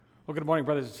Well, good morning,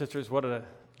 brothers and sisters. What a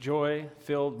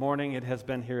joy-filled morning it has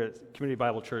been here at Community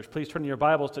Bible Church. Please turn your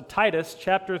Bibles to Titus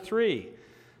chapter 3.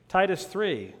 Titus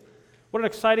 3. What an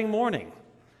exciting morning.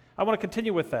 I want to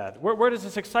continue with that. Where does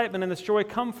this excitement and this joy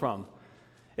come from?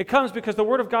 It comes because the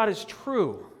Word of God is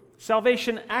true.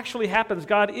 Salvation actually happens.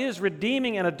 God is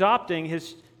redeeming and adopting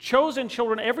His chosen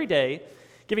children every day,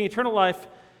 giving eternal life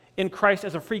in Christ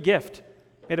as a free gift,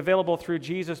 made available through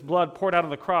Jesus' blood poured out on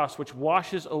the cross, which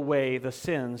washes away the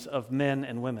sins of men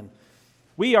and women.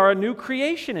 We are a new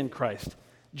creation in Christ,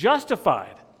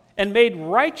 justified and made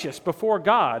righteous before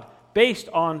God based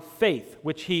on faith,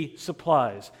 which He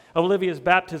supplies. Olivia's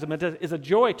baptism is a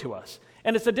joy to us,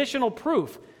 and it's additional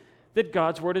proof that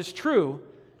God's Word is true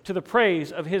to the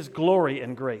praise of His glory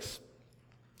and grace.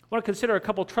 I want to consider a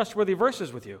couple trustworthy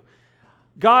verses with you.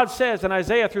 God says in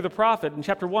Isaiah through the prophet in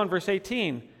chapter 1, verse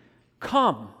 18,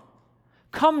 Come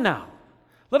now,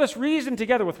 let us reason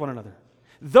together with one another.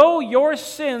 Though your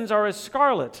sins are as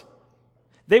scarlet,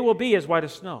 they will be as white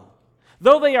as snow.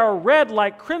 Though they are red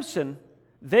like crimson,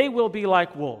 they will be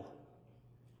like wool.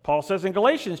 Paul says in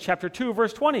Galatians chapter 2,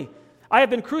 verse 20, I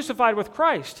have been crucified with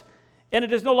Christ, and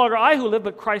it is no longer I who live,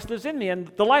 but Christ lives in me.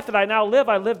 And the life that I now live,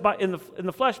 I live in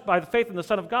the flesh by the faith in the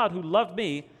Son of God who loved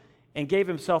me and gave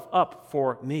Himself up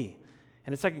for me.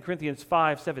 And in 2 Corinthians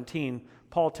 5:17,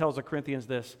 Paul tells the Corinthians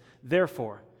this,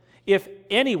 Therefore, if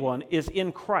anyone is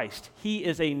in Christ, he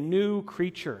is a new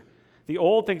creature. The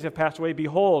old things have passed away.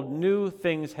 Behold, new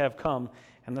things have come.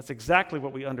 And that's exactly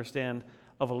what we understand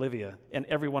of Olivia and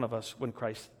every one of us when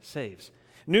Christ saves.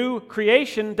 New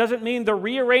creation doesn't mean the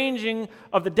rearranging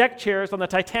of the deck chairs on the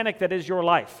Titanic that is your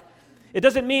life. It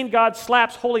doesn't mean God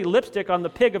slaps holy lipstick on the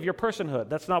pig of your personhood.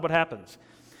 That's not what happens.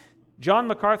 John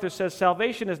MacArthur says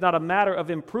salvation is not a matter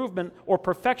of improvement or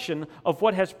perfection of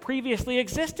what has previously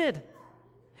existed.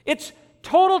 It's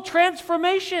total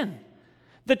transformation.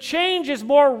 The change is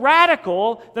more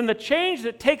radical than the change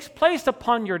that takes place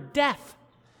upon your death.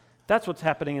 That's what's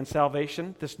happening in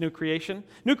salvation, this new creation.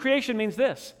 New creation means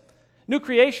this. New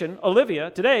creation,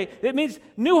 Olivia, today, it means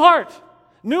new heart,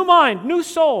 new mind, new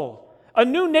soul, a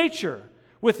new nature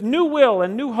with new will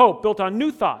and new hope built on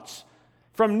new thoughts,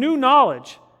 from new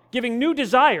knowledge, giving new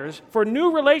desires for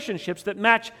new relationships that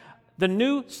match the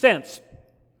new sense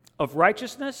of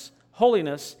righteousness,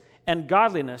 holiness, and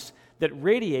godliness that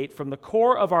radiate from the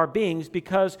core of our beings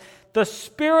because the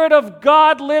Spirit of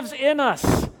God lives in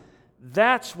us.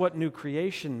 That's what new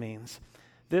creation means.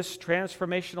 This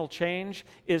transformational change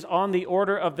is on the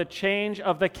order of the change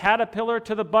of the caterpillar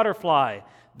to the butterfly.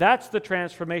 That's the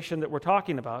transformation that we're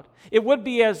talking about. It would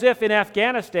be as if in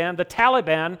Afghanistan, the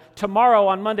Taliban tomorrow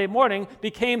on Monday morning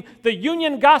became the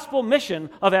Union Gospel Mission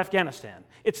of Afghanistan.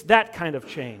 It's that kind of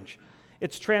change.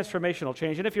 It's transformational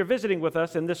change. And if you're visiting with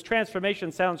us and this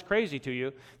transformation sounds crazy to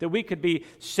you, that we could be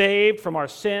saved from our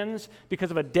sins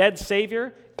because of a dead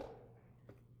Savior,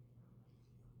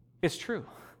 it's true.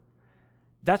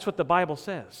 That's what the Bible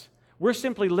says. We're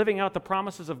simply living out the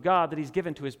promises of God that He's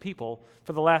given to His people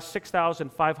for the last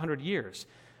 6,500 years.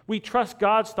 We trust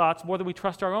God's thoughts more than we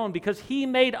trust our own because He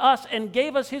made us and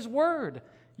gave us His Word.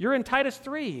 You're in Titus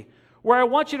 3, where I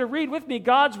want you to read with me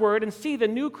God's Word and see the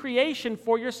new creation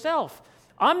for yourself.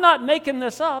 I'm not making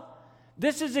this up.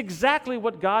 This is exactly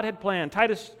what God had planned.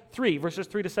 Titus 3, verses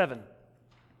 3 to 7.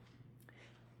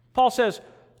 Paul says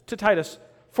to Titus,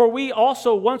 For we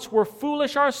also once were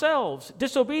foolish ourselves,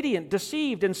 disobedient,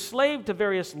 deceived, enslaved to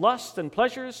various lusts and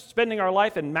pleasures, spending our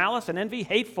life in malice and envy,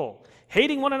 hateful,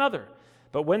 hating one another.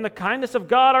 But when the kindness of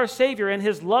God our Savior and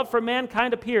His love for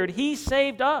mankind appeared, He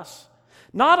saved us,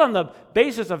 not on the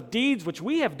basis of deeds which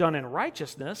we have done in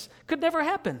righteousness, could never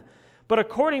happen, but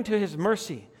according to His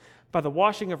mercy, by the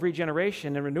washing of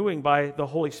regeneration and renewing by the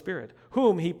Holy Spirit,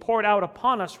 whom He poured out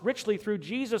upon us richly through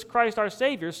Jesus Christ our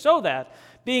Savior, so that,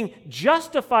 being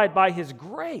justified by His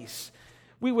grace,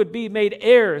 we would be made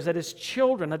heirs as His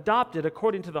children, adopted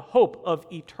according to the hope of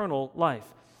eternal life.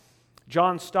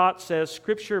 John Stott says,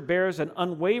 Scripture bears an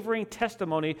unwavering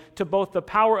testimony to both the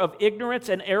power of ignorance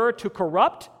and error to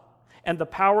corrupt and the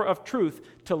power of truth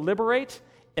to liberate,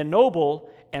 ennoble,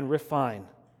 and refine.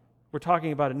 We're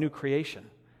talking about a new creation.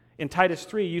 In Titus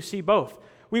 3, you see both.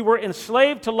 We were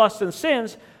enslaved to lusts and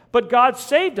sins, but God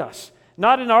saved us,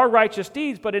 not in our righteous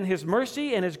deeds, but in His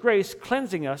mercy and His grace,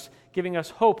 cleansing us, giving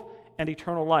us hope and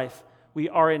eternal life. We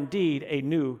are indeed a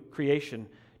new creation.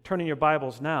 Turn in your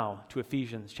Bibles now to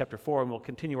Ephesians chapter 4, and we'll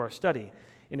continue our study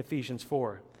in Ephesians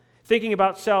 4. Thinking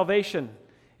about salvation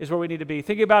is where we need to be.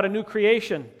 Thinking about a new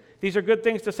creation. These are good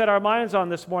things to set our minds on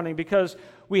this morning because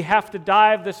we have to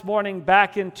dive this morning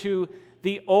back into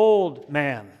the old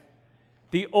man,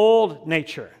 the old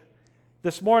nature.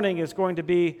 This morning is going to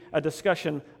be a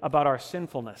discussion about our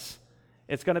sinfulness.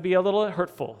 It's going to be a little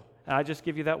hurtful, and I just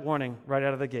give you that warning right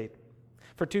out of the gate.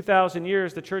 For 2,000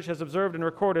 years, the church has observed and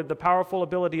recorded the powerful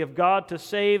ability of God to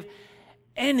save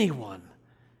anyone.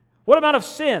 What amount of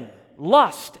sin,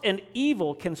 lust, and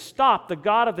evil can stop the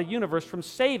God of the universe from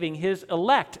saving his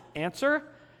elect? Answer: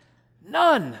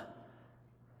 none.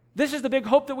 This is the big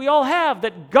hope that we all have,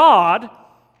 that God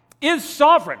is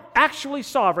sovereign, actually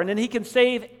sovereign, and he can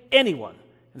save anyone.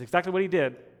 That's exactly what he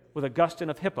did with Augustine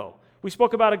of Hippo. We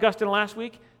spoke about Augustine last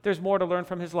week. There's more to learn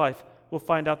from his life. We'll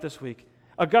find out this week.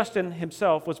 Augustine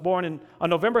himself was born on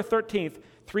November 13th,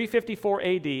 354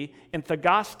 AD in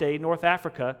Thagaste, North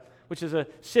Africa, which is a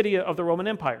city of the Roman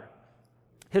Empire.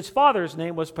 His father's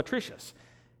name was Patricius,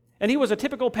 and he was a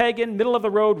typical pagan,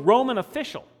 middle-of-the-road Roman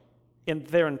official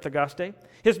there in Thagaste.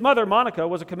 His mother, Monica,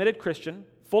 was a committed Christian,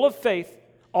 full of faith,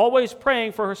 always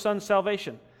praying for her son's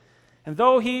salvation. And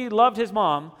though he loved his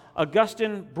mom,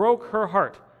 Augustine broke her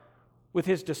heart with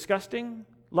his disgusting,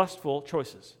 lustful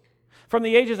choices. From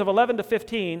the ages of 11 to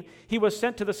 15, he was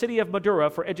sent to the city of Madura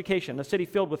for education, a city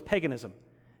filled with paganism.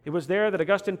 It was there that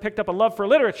Augustine picked up a love for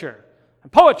literature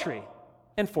and poetry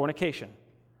and fornication.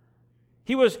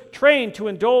 He was trained to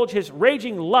indulge his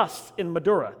raging lusts in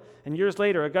Madura, and years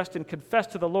later, Augustine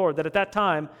confessed to the Lord that at that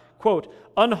time, quote,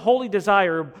 "unholy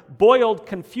desire boiled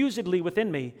confusedly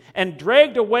within me and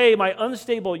dragged away my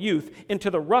unstable youth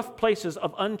into the rough places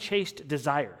of unchaste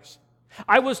desires.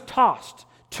 I was tossed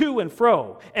to and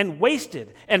fro, and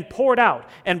wasted, and poured out,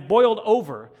 and boiled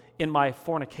over in my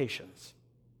fornications."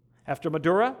 After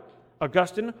Madura,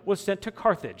 Augustine was sent to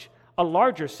Carthage, a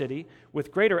larger city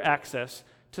with greater access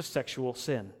to sexual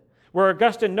sin, where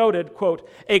Augustine noted, quote,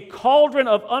 "a cauldron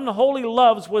of unholy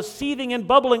loves was seething and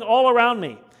bubbling all around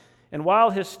me." And while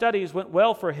his studies went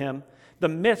well for him,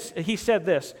 he said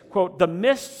this, quote, the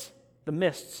mists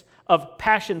of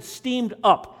passion steamed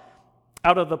up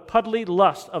out of the puddly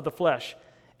lust of the flesh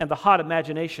and the hot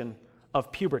imagination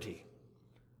of puberty.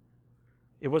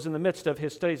 It was in the midst of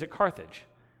his studies at Carthage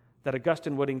that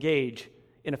Augustine would engage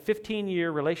in a 15-year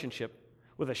relationship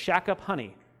with a shack-up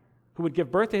honey who would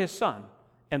give birth to his son,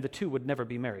 and the two would never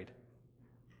be married.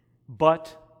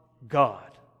 But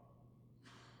God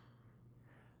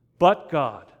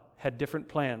had different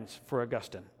plans for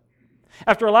Augustine.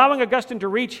 After allowing Augustine to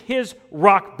reach his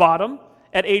rock bottom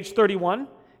at age 31,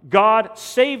 God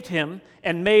saved him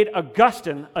and made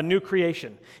Augustine a new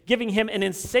creation, giving him an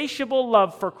insatiable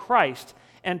love for Christ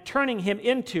and turning him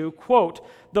into, quote,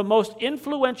 the most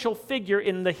influential figure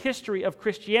in the history of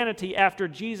Christianity after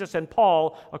Jesus and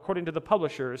Paul, according to the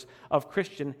publishers of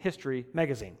Christian History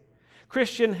magazine.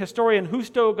 Christian historian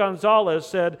Justo Gonzalez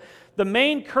said, "The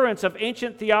main currents of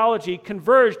ancient theology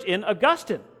converged in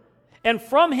Augustine, and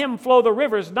from him flow the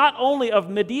rivers not only of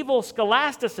medieval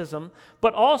scholasticism,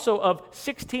 but also of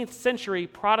 16th century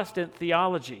Protestant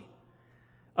theology."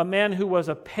 A man who was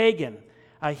a pagan,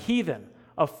 a heathen,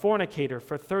 a fornicator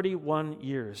for 31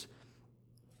 years.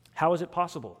 How is it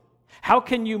possible? How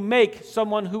can you make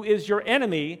someone who is your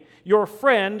enemy, your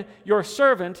friend, your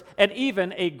servant, and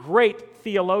even a great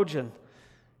theologian?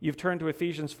 You've turned to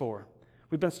Ephesians 4.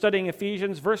 We've been studying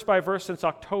Ephesians verse by verse since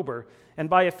October, and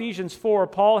by Ephesians 4,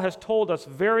 Paul has told us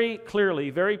very clearly,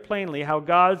 very plainly, how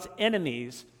God's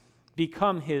enemies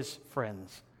become his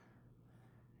friends.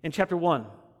 In chapter 1,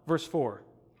 verse 4,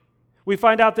 we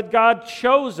find out that God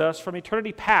chose us from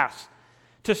eternity past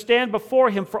to stand before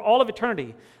him for all of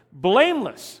eternity.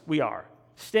 Blameless we are,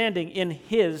 standing in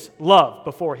his love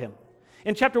before him.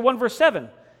 In chapter 1, verse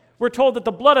 7, we're told that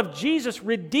the blood of Jesus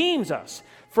redeems us,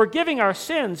 forgiving our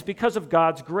sins because of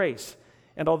God's grace.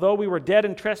 And although we were dead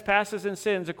in trespasses and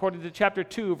sins, according to chapter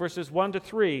 2, verses 1 to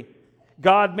 3,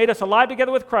 God made us alive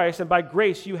together with Christ, and by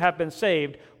grace you have been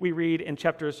saved, we read in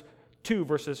chapters 2,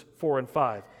 verses 4 and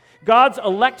 5. God's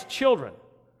elect children,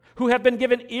 who have been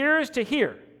given ears to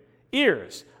hear,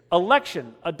 ears,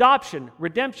 election, adoption,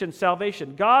 redemption,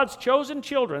 salvation. God's chosen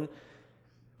children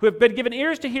who have been given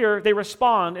ears to hear, they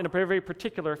respond in a very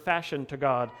particular fashion to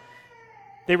God.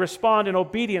 They respond in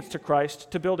obedience to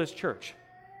Christ to build his church.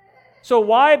 So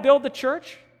why build the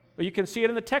church? Well, you can see it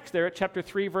in the text there at chapter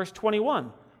 3, verse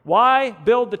 21. Why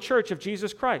build the church of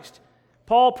Jesus Christ?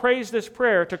 Paul prays this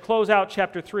prayer to close out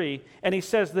chapter 3, and he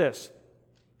says this: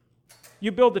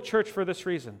 you build the church for this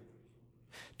reason.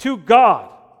 To God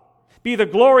be the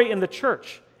glory in the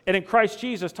church and in Christ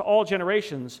Jesus to all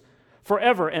generations,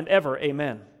 forever and ever.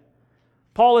 Amen.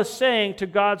 Paul is saying to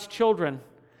God's children,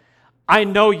 I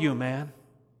know you, man.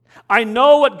 I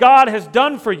know what God has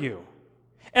done for you.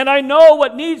 And I know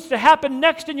what needs to happen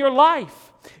next in your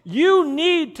life. You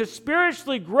need to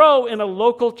spiritually grow in a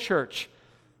local church.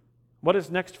 What is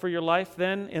next for your life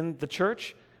then in the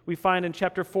church? We find in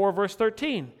chapter 4, verse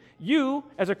 13. You,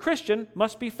 as a Christian,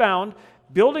 must be found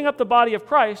building up the body of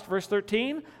Christ, verse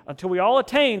 13, until we all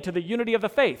attain to the unity of the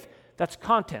faith. That's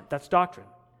content, that's doctrine.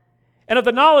 And of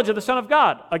the knowledge of the Son of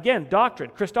God, again,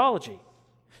 doctrine, Christology.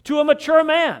 To a mature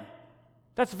man,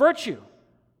 that's virtue.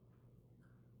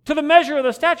 To the measure of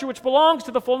the stature which belongs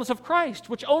to the fullness of Christ,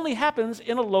 which only happens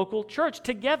in a local church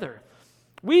together.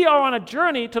 We are on a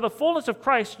journey to the fullness of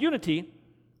Christ's unity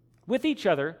with each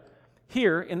other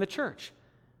here in the church.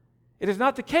 It is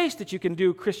not the case that you can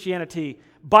do Christianity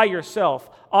by yourself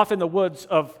off in the woods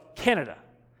of Canada.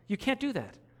 You can't do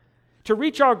that. To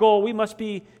reach our goal, we must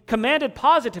be commanded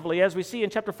positively, as we see in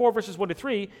chapter 4, verses 1 to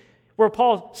 3, where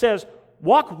Paul says,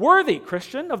 walk worthy,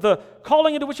 Christian, of the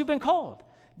calling into which you've been called.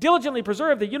 Diligently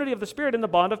preserve the unity of the Spirit in the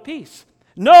bond of peace.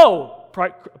 Know,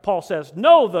 Paul says,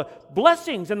 know the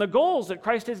blessings and the goals that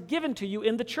Christ has given to you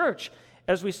in the church,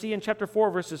 as we see in chapter 4,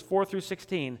 verses 4 through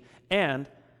 16. And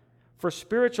for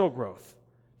spiritual growth,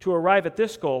 to arrive at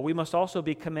this goal, we must also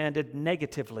be commanded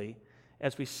negatively,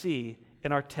 as we see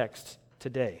in our text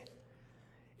today.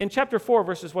 In chapter 4,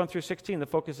 verses 1 through 16, the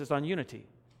focus is on unity.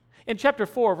 In chapter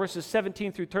 4, verses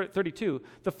 17 through 32,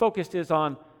 the focus is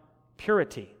on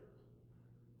purity.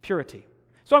 Purity.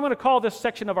 So I'm going to call this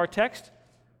section of our text,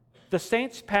 The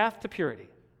Saint's Path to Purity.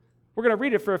 We're going to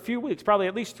read it for a few weeks, probably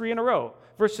at least 3 in a row,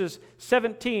 verses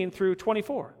 17 through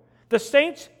 24. The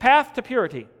Saint's Path to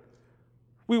Purity.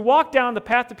 We walk down the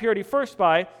path to purity first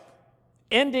by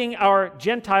ending our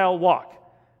Gentile walk.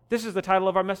 This is the title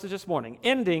of our message this morning,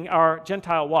 Ending Our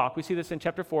Gentile Walk. We see this in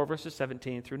chapter 4, verses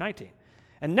 17 through 19.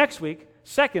 And next week,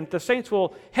 second, the saints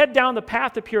will head down the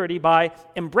path to purity by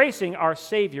embracing our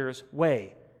Savior's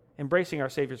way. Embracing our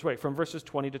Savior's way, from verses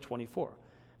 20 to 24.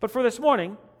 But for this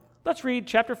morning, let's read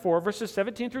chapter 4, verses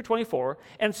 17 through 24,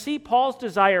 and see Paul's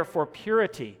desire for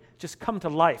purity just come to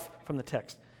life from the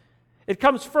text. It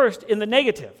comes first in the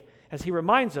negative, as he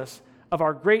reminds us of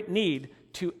our great need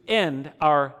to end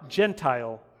our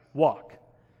Gentile walk.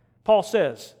 Paul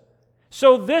says,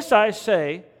 so this I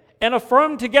say, and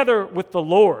affirm together with the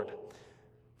Lord,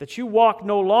 that you walk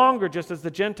no longer just as the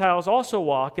Gentiles also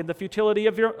walk in the futility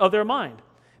of their mind,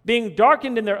 being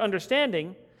darkened in their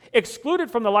understanding, excluded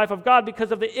from the life of God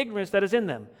because of the ignorance that is in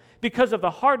them, because of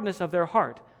the hardness of their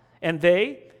heart. And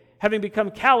they, having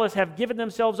become callous, have given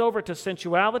themselves over to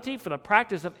sensuality for the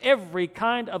practice of every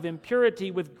kind of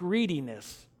impurity with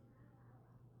greediness.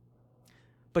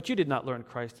 But you did not learn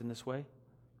Christ in this way.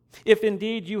 If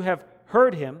indeed you have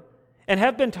heard him and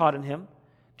have been taught in him,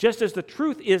 just as the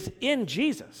truth is in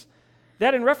Jesus,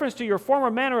 that in reference to your former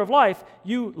manner of life,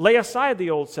 you lay aside the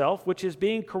old self, which is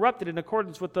being corrupted in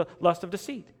accordance with the lust of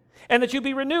deceit, and that you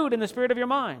be renewed in the spirit of your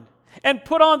mind, and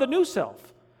put on the new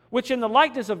self, which in the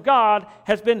likeness of God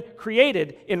has been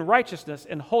created in righteousness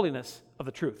and holiness of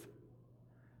the truth.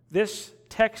 This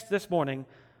text this morning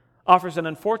offers an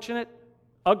unfortunate,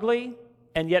 ugly,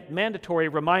 and yet mandatory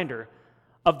reminder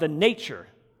of the nature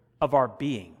of our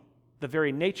being, the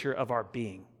very nature of our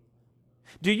being.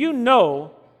 Do you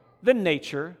know the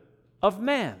nature of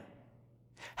man?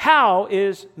 How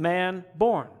is man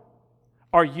born?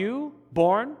 Are you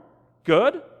born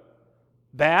good,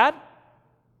 bad,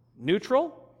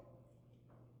 neutral?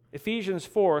 Ephesians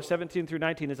 4, 17 through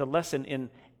 19 is a lesson in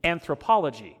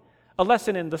anthropology, a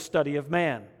lesson in the study of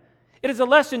man. It is a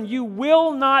lesson you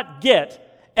will not get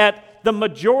at the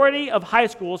majority of high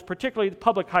schools, particularly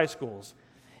public high schools.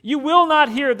 You will not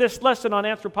hear this lesson on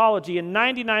anthropology in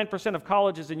 99% of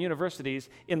colleges and universities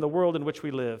in the world in which we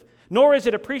live, nor is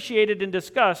it appreciated and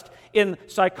discussed in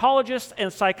psychologists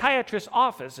and psychiatrists'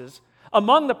 offices,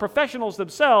 among the professionals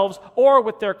themselves, or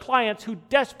with their clients who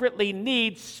desperately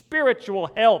need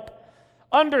spiritual help.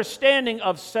 Understanding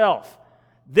of self.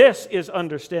 This is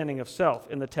understanding of self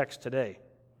in the text today.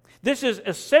 This is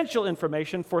essential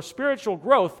information for spiritual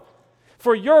growth,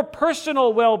 for your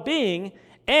personal well-being,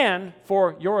 and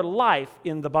for your life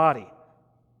in the body.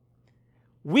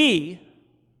 We,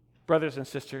 brothers and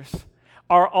sisters,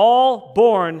 are all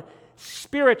born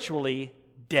spiritually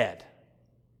dead.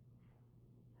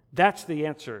 That's the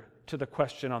answer to the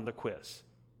question on the quiz.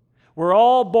 We're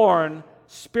all born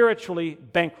spiritually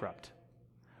bankrupt.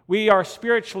 We are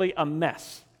spiritually a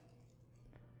mess.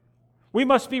 We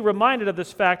must be reminded of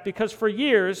this fact because for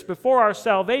years before our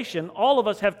salvation, all of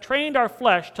us have trained our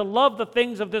flesh to love the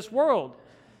things of this world.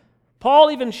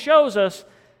 Paul even shows us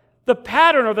the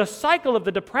pattern or the cycle of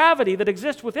the depravity that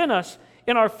exists within us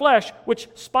in our flesh, which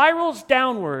spirals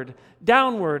downward,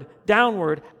 downward,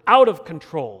 downward, out of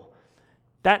control.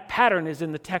 That pattern is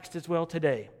in the text as well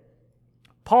today.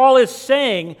 Paul is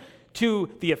saying to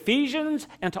the Ephesians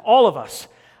and to all of us,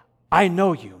 I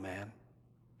know you, man.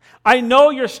 I know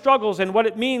your struggles and what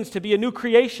it means to be a new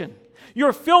creation.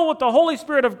 You're filled with the Holy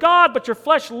Spirit of God, but your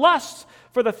flesh lusts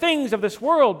for the things of this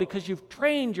world because you've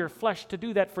trained your flesh to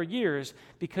do that for years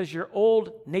because your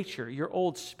old nature, your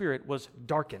old spirit was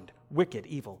darkened, wicked,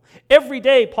 evil. Every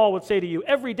day, Paul would say to you,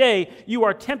 every day you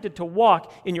are tempted to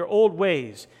walk in your old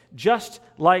ways, just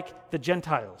like the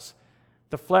Gentiles.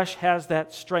 The flesh has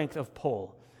that strength of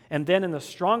pull. And then in the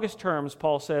strongest terms,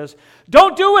 Paul says,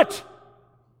 don't do it.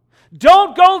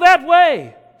 Don't go that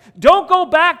way. Don't go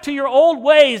back to your old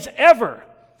ways ever.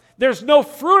 There's no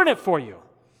fruit in it for you.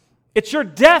 It's your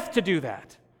death to do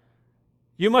that.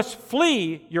 You must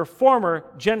flee your former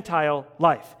Gentile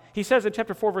life. He says in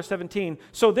chapter 4, verse 17,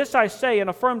 so this I say and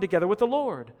affirm together with the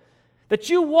Lord, that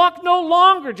you walk no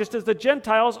longer just as the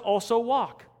Gentiles also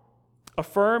walk.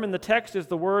 Affirm in the text is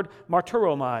the word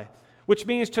martyromai, which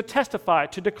means to testify,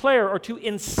 to declare, or to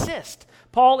insist.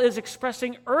 Paul is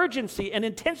expressing urgency and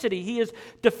intensity. He is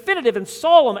definitive and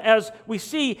solemn as we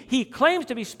see he claims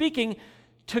to be speaking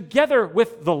together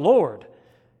with the Lord.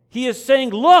 He is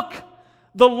saying, look,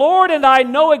 the Lord and I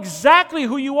know exactly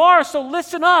who you are, so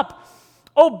listen up.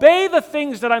 Obey the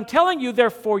things that I'm telling you. They're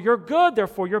for your good. They're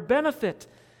for your benefit.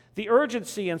 The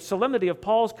urgency and solemnity of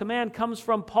Paul's command comes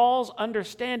from Paul's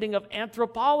understanding of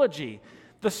anthropology,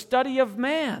 the study of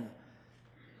man.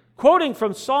 Quoting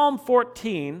from Psalm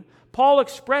 14, Paul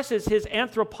expresses his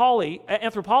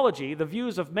anthropology, the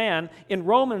views of man, in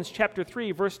Romans chapter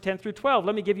 3, verse 10 through 12.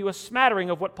 Let me give you a smattering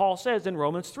of what Paul says in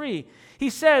Romans 3. He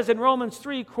says in Romans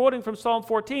 3, quoting from Psalm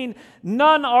 14,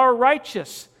 none are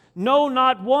righteous, no,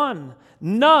 not one.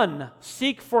 None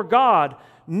seek for God.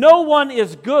 No one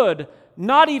is good,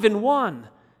 not even one.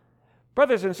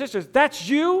 Brothers and sisters, that's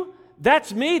you,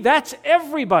 that's me, that's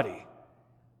everybody.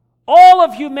 All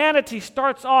of humanity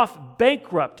starts off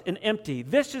bankrupt and empty.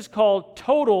 This is called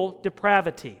total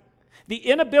depravity. The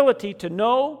inability to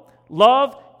know,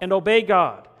 love, and obey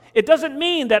God. It doesn't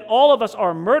mean that all of us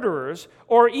are murderers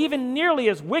or even nearly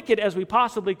as wicked as we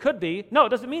possibly could be. No, it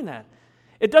doesn't mean that.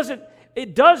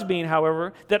 It does mean,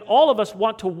 however, that all of us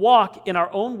want to walk in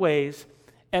our own ways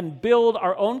and build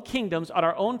our own kingdoms on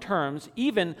our own terms,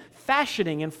 even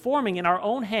fashioning and forming in our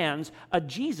own hands a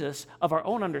Jesus of our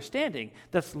own understanding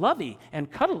that's lovey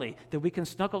and cuddly that we can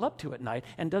snuggle up to at night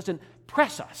and doesn't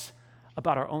press us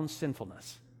about our own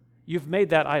sinfulness. You've made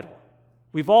that idol.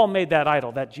 We've all made that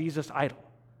idol, that Jesus idol.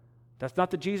 That's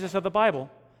not the Jesus of the Bible.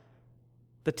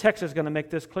 The text is going to make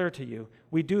this clear to you.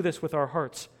 We do this with our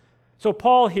hearts. So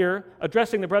Paul here,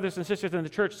 addressing the brothers and sisters in the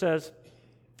church, says,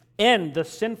 end the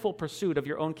sinful pursuit of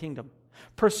your own kingdom.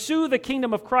 Pursue the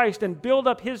kingdom of Christ and build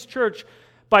up his church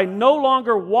by no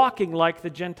longer walking like the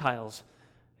Gentiles.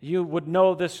 You would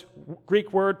know this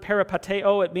Greek word,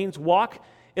 peripateo. It means walk.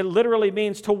 It literally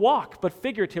means to walk, but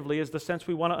figuratively is the sense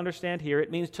we want to understand here.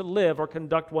 It means to live or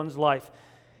conduct one's life.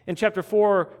 In chapter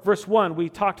 4, verse 1, we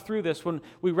talked through this when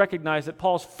we recognized that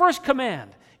Paul's first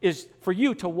command is for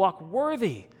you to walk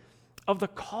worthy of the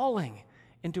calling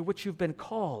into which you've been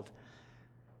called.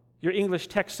 Your English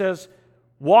text says,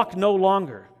 walk no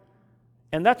longer.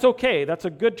 And that's okay. That's a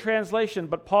good translation,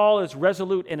 but Paul is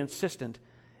resolute and insistent.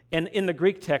 And in the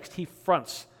Greek text, he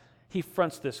fronts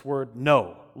this word,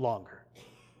 no longer.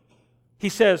 He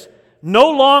says, no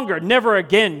longer, never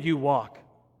again you walk.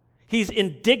 He's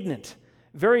indignant.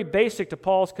 Very basic to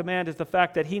Paul's command is the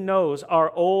fact that he knows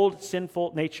our old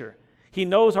sinful nature. He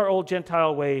knows our old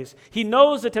Gentile ways. He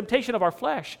knows the temptation of our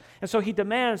flesh. And so he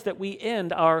demands that we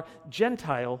end our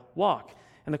Gentile walk.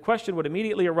 And the question would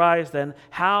immediately arise then,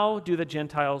 how do the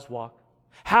Gentiles walk?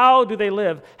 How do they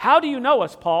live? How do you know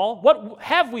us, Paul? What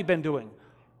have we been doing?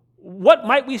 What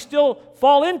might we still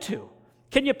fall into?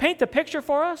 Can you paint the picture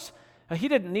for us? He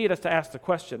didn't need us to ask the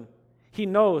question. He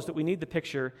knows that we need the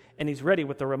picture, and he's ready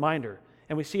with the reminder.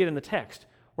 And we see it in the text,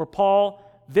 where Paul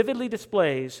vividly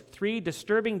displays three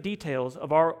disturbing details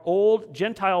of our old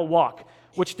Gentile walk,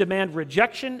 which demand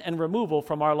rejection and removal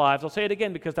from our lives. I'll say it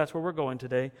again because that's where we're going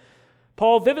today.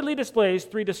 Paul vividly displays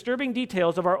three disturbing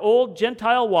details of our old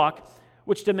Gentile walk,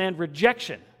 which demand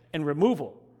rejection and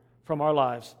removal from our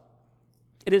lives.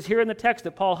 It is here in the text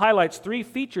that Paul highlights three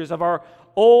features of our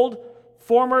old,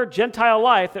 former Gentile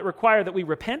life that require that we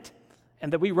repent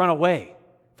and that we run away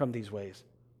from these ways.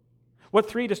 What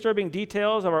three disturbing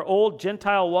details of our old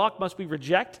Gentile walk must we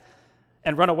reject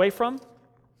and run away from?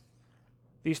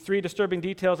 These three disturbing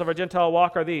details of our Gentile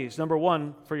walk are these. Number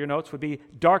one, for your notes, would be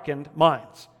darkened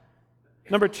minds.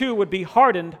 Number two would be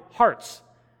hardened hearts.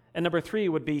 And number three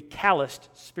would be calloused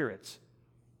spirits.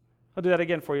 I'll do that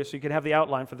again for you so you can have the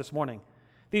outline for this morning.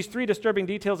 These three disturbing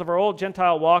details of our old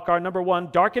Gentile walk are, number one,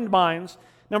 darkened minds.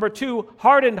 Number two,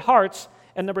 hardened hearts.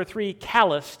 And number three,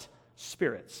 calloused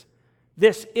spirits.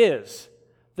 This is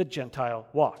the Gentile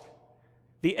walk,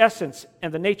 the essence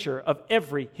and the nature of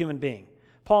every human being.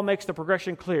 Paul makes the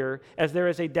progression clear as there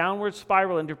is a downward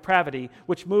spiral in depravity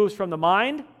which moves from the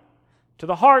mind to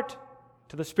the heart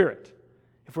to the spirit.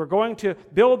 If we're going to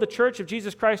build the church of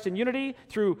Jesus Christ in unity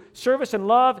through service and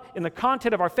love in the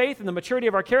content of our faith and the maturity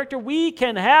of our character, we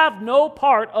can have no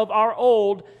part of our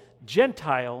old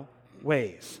Gentile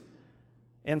ways.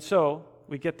 And so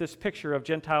we get this picture of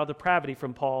Gentile depravity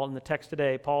from Paul in the text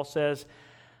today. Paul says,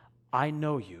 I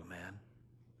know you, man.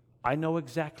 I know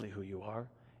exactly who you are,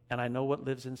 and I know what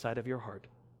lives inside of your heart.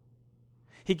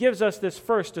 He gives us this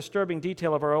first disturbing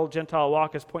detail of our old Gentile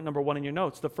walk as point number 1 in your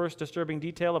notes. The first disturbing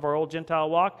detail of our old Gentile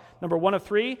walk, number 1 of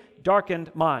 3,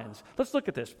 darkened minds. Let's look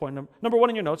at this point. Number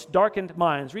 1 in your notes, darkened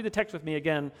minds. Read the text with me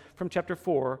again from chapter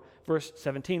 4, verse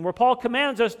 17, where Paul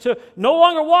commands us to no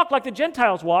longer walk like the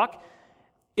Gentiles walk,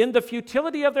 in the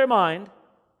futility of their mind,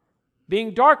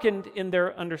 being darkened in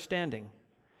their understanding.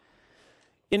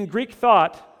 In Greek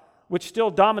thought, which still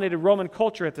dominated Roman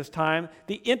culture at this time,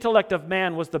 the intellect of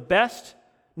man was the best,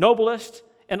 noblest,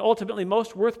 and ultimately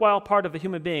most worthwhile part of the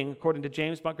human being, according to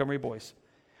James Montgomery Boyce.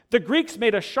 The Greeks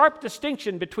made a sharp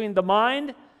distinction between the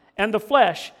mind and the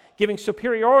flesh, giving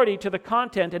superiority to the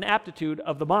content and aptitude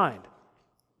of the mind.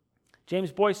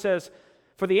 James Boyce says,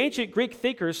 for the ancient Greek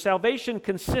thinkers, salvation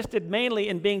consisted mainly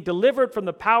in being delivered from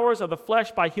the powers of the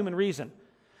flesh by human reason.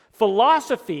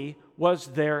 Philosophy was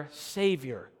their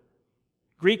savior.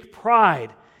 Greek pride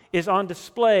is on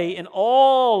display in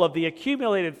all of the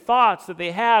accumulated thoughts that they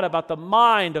had about the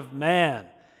mind of man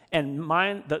and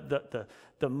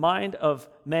the mind of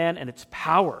man and its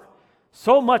power.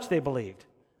 So much they believed.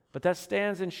 But that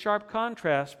stands in sharp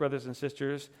contrast, brothers and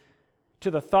sisters, to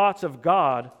the thoughts of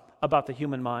God about the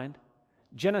human mind.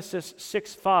 Genesis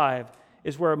 6:5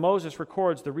 is where Moses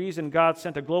records the reason God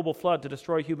sent a global flood to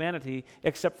destroy humanity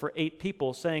except for 8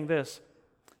 people, saying this,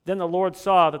 then the Lord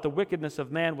saw that the wickedness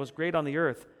of man was great on the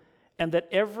earth, and that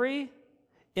every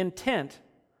intent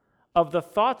of the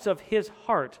thoughts of his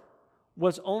heart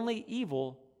was only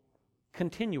evil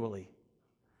continually.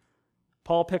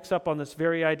 Paul picks up on this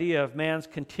very idea of man's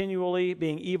continually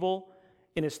being evil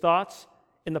in his thoughts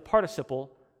in the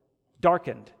participle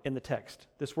darkened in the text.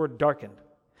 This word darkened.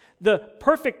 The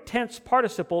perfect tense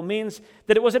participle means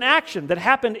that it was an action that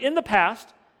happened in the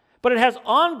past, but it has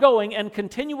ongoing and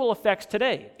continual effects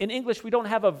today. In English, we don't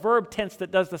have a verb tense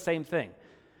that does the same thing.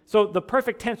 So the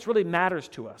perfect tense really matters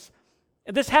to us.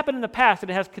 This happened in the past, and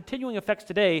it has continuing effects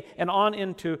today and on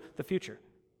into the future.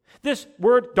 This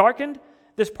word darkened,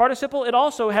 this participle, it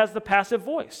also has the passive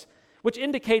voice, which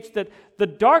indicates that the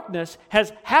darkness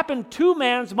has happened to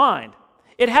man's mind.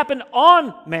 It happened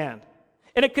on man,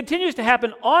 and it continues to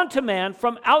happen onto man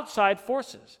from outside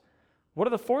forces. What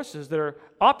are the forces that are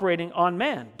operating on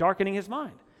man, darkening his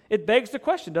mind? It begs the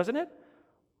question, doesn't it?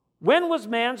 When was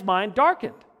man's mind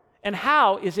darkened? And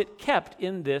how is it kept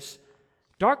in this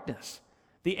darkness?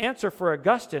 The answer for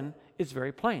Augustine is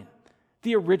very plain.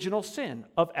 The original sin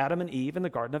of Adam and Eve in the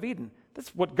Garden of Eden.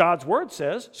 That's what God's Word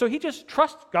says, so he just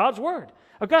trusts God's Word.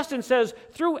 Augustine says,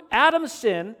 through Adam's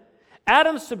sin,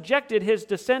 Adam subjected his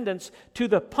descendants to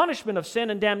the punishment of sin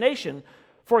and damnation,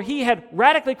 for he had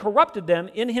radically corrupted them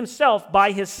in himself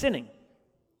by his sinning.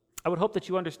 I would hope that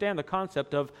you understand the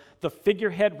concept of the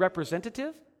figurehead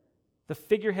representative. The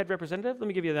figurehead representative? Let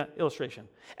me give you that illustration.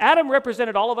 Adam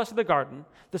represented all of us in the garden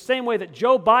the same way that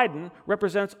Joe Biden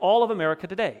represents all of America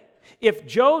today. If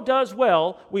Joe does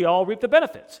well, we all reap the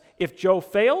benefits. If Joe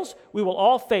fails, we will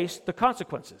all face the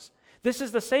consequences. This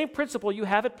is the same principle you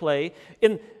have at play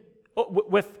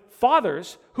with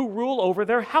fathers who rule over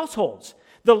their households.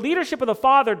 The leadership of the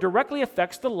father directly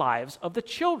affects the lives of the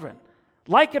children.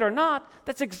 Like it or not,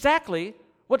 that's exactly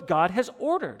what God has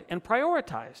ordered and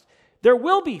prioritized. There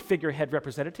will be figurehead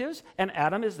representatives, and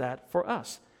Adam is that for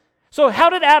us. So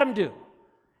how did Adam do?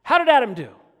 How did Adam do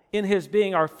in his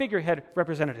being our figurehead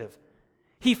representative?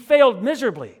 He failed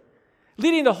miserably,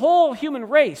 leading the whole human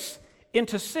race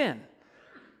into sin.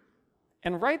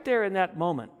 And right there in that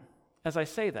moment, as I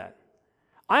say that,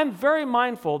 I'm very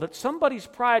mindful that somebody's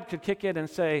pride could kick in and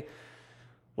say,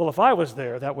 well, if I was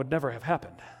there, that would never have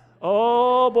happened.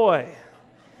 Oh boy.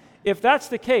 If that's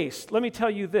the case, let me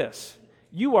tell you this.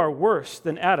 You are worse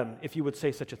than Adam, if you would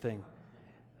say such a thing.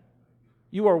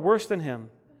 You are worse than him.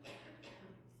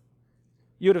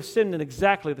 You would have sinned in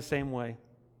exactly the same way.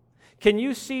 Can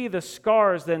you see the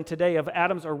scars then today of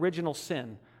Adam's original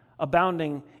sin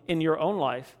abounding in your own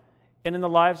life and in the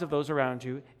lives of those around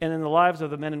you and in the lives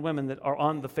of the men and women that are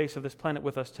on the face of this planet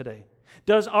with us today?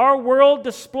 Does our world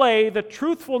display the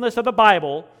truthfulness of the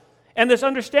Bible And this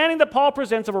understanding that Paul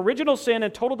presents of original sin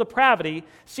and total depravity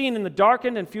seen in the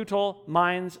darkened and futile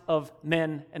minds of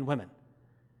men and women.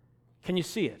 Can you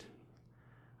see it?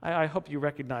 I hope you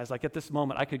recognize, like at this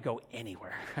moment, I could go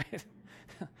anywhere. Right?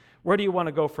 Where do you want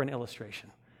to go for an illustration?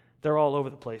 They're all over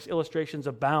the place. Illustrations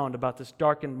abound about this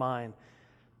darkened mind.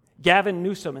 Gavin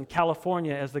Newsom in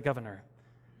California as the governor.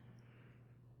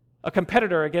 A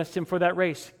competitor against him for that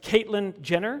race, Caitlyn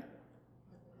Jenner.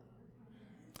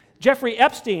 Jeffrey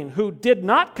Epstein, who did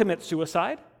not commit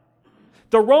suicide.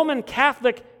 The Roman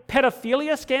Catholic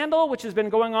pedophilia scandal, which has been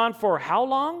going on for how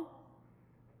long?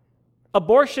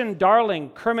 Abortion darling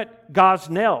Kermit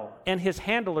Gosnell and his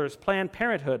handlers, Planned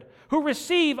Parenthood, who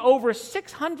receive over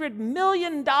 $600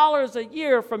 million a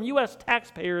year from U.S.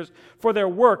 taxpayers for their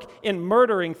work in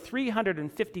murdering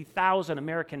 350,000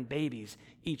 American babies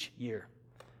each year.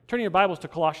 Turn your Bibles to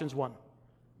Colossians 1.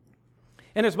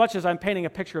 And as much as I'm painting a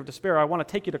picture of despair, I want to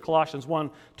take you to Colossians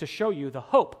 1 to show you the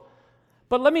hope.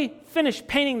 But let me finish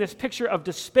painting this picture of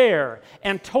despair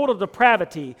and total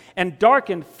depravity and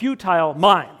darkened, futile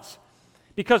minds.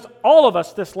 Because all of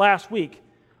us this last week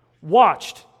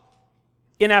watched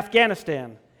in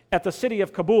Afghanistan at the city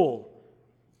of Kabul,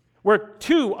 where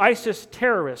 2 ISIS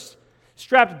terrorists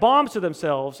strapped bombs to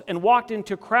themselves and walked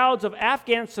into crowds of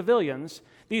Afghan civilians,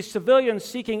 these civilians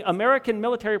seeking American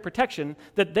military protection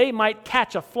that they might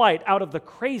catch a flight out of the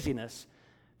craziness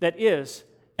that is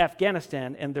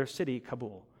Afghanistan and their city,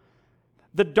 Kabul.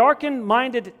 The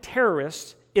darkened-minded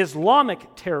terrorists,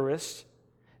 Islamic terrorists,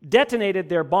 detonated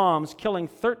their bombs, killing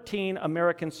 13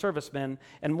 American servicemen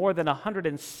and more than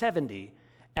 170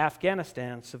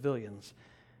 Afghanistan civilians.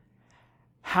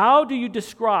 How do you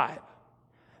describe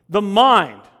the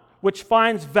mind which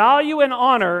finds value and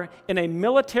honor in a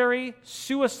military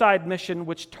suicide mission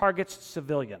which targets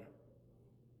civilian?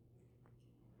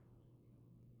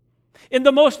 In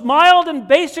the most mild and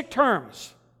basic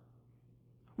terms,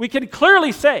 we can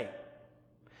clearly say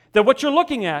that what you're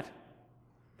looking at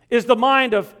is the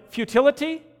mind of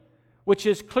futility, which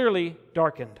is clearly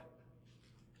darkened.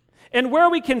 And where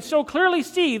we can so clearly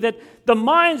see that the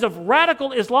minds of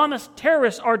radical Islamist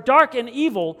terrorists are dark and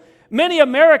evil, many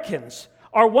Americans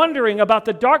are wondering about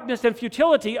the darkness and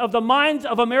futility of the minds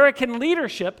of American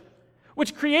leadership,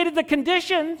 which created the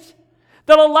conditions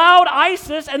that allowed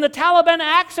ISIS and the Taliban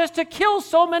access to kill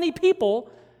so many people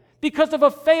because of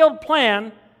a failed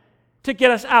plan to get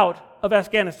us out of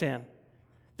Afghanistan.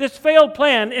 This failed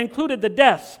plan included the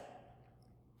deaths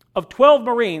of 12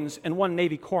 Marines and 1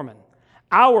 Navy corpsman,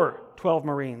 our 12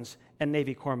 Marines and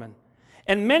Navy corpsmen.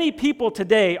 And many people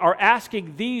today are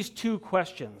asking these 2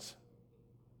 questions.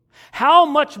 How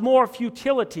much more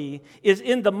futility is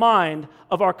in the mind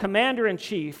of our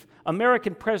Commander-in-Chief,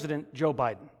 American President Joe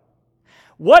Biden?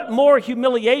 What more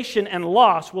humiliation and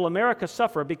loss will America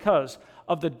suffer because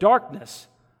of the darkness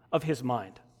of his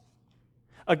mind?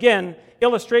 Again,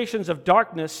 illustrations of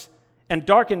darkness and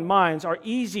darkened minds are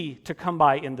easy to come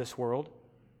by in this world.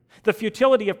 The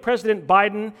futility of President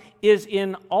Biden is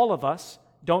in all of us.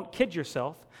 Don't kid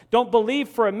yourself. Don't believe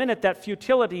for a minute that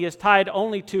futility is tied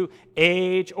only to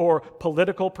age or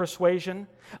political persuasion.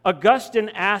 Augustine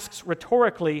asks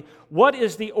rhetorically, what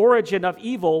is the origin of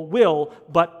evil will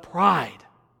but pride?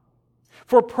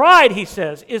 For pride, he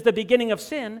says, is the beginning of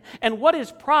sin. And what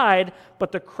is pride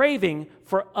but the craving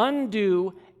for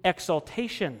undue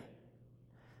exaltation?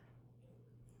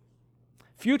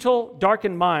 Futile,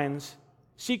 darkened minds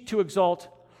seek to exalt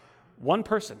one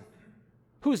person.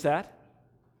 Who's that?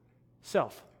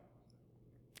 Self.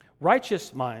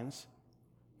 Righteous minds,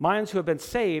 minds who have been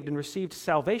saved and received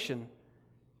salvation,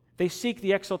 they seek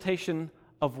the exaltation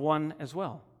of one as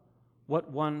well. What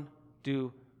one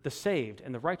do the saved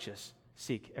and the righteous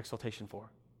seek exaltation for?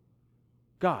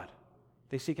 God.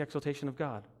 They seek exaltation of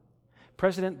God.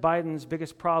 President Biden's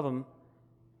biggest problem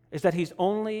is that he's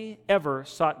only ever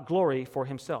sought glory for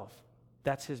himself.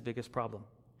 That's his biggest problem.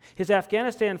 His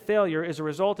Afghanistan failure is a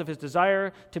result of his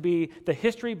desire to be the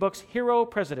history book's hero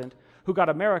president who got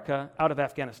America out of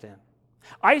Afghanistan.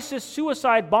 ISIS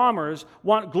suicide bombers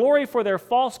want glory for their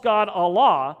false god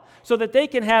Allah so that they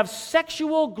can have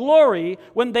sexual glory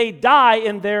when they die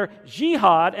in their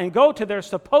jihad and go to their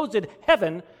supposed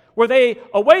heaven where they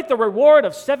await the reward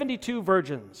of 72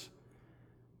 virgins.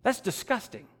 That's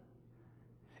disgusting.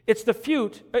 It's the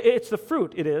fruit,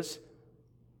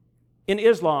 in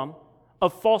Islam,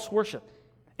 of false worship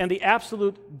and the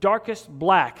absolute darkest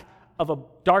black of a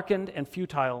darkened and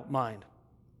futile mind.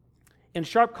 In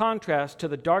sharp contrast to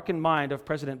the darkened mind of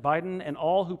President Biden and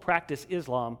all who practice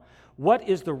Islam, what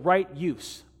is the right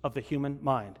use of the human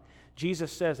mind?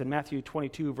 Jesus says in Matthew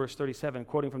 22, verse 37,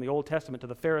 quoting from the Old Testament to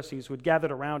the Pharisees who had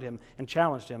gathered around him and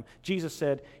challenged him, Jesus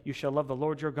said, "You shall love the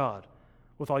Lord your God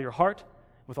with all your heart,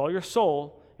 with all your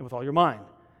soul, and with all your mind.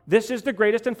 This is the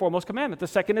greatest and foremost commandment. The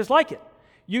second is like it.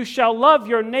 You shall love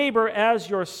your neighbor as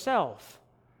yourself."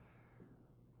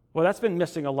 Well, that's been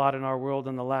missing a lot in our world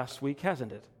in the last week,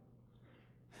 hasn't it?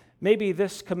 Maybe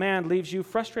this command leaves you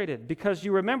frustrated because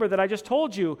you remember that I just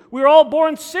told you we were all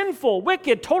born sinful,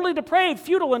 wicked, totally depraved,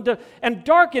 futile, and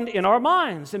darkened in our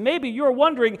minds. And maybe you're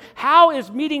wondering, how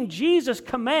is meeting Jesus'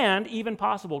 command even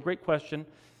possible? Great question.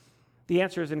 The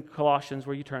answer is in Colossians,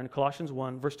 where you turn, Colossians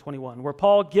 1, verse 21, where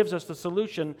Paul gives us the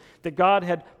solution that God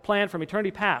had planned from eternity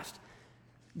past.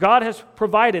 God has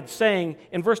provided, saying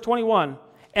in verse 21,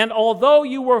 "And although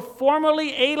you were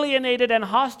formerly alienated and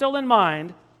hostile in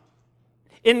mind,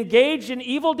 engaged in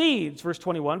evil deeds," verse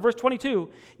 21, verse 22,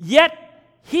 "yet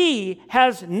he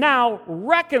has now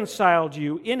reconciled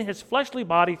you in his fleshly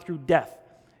body through death,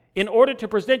 in order to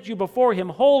present you before him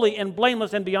holy and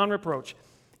blameless and beyond reproach.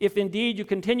 If indeed you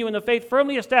continue in the faith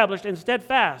firmly established and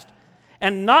steadfast,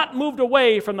 and not moved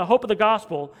away from the hope of the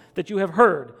gospel that you have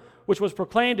heard, which was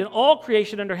proclaimed in all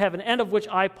creation under heaven, and of which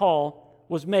I, Paul,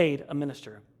 was made a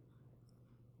minister."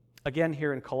 Again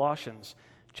here in Colossians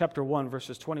chapter 1,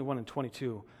 verses 21 and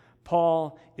 22,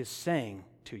 Paul is saying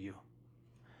to you,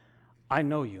 I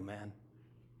know you, man.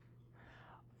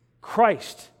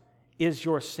 Christ is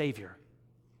your Savior.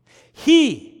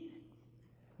 He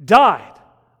died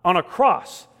on a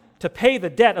cross to pay the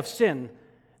debt of sin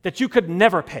that you could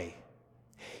never pay.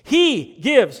 He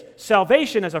gives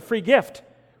salvation as a free gift,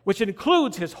 which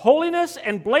includes his holiness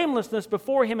and blamelessness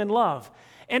before him in love.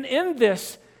 And in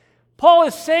this, Paul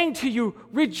is saying to you,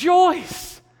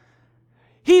 rejoice.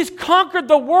 He's conquered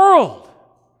the world.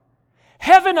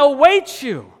 Heaven awaits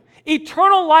you.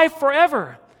 Eternal life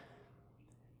forever.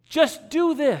 Just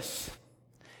do this.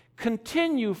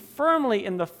 Continue firmly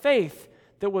in the faith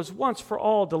that was once for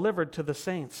all delivered to the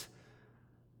saints.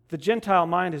 The Gentile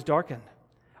mind is darkened.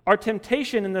 Our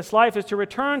temptation in this life is to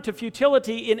return to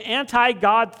futility in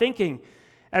anti-God thinking.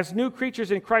 As new creatures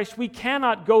in Christ, we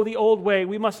cannot go the old way.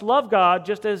 We must love God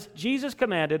just as Jesus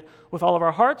commanded with all of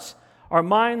our hearts, our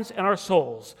minds, and our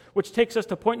souls, which takes us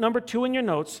to point number 2 in your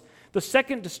notes, the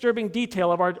second disturbing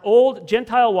detail of our old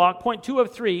Gentile walk, point 2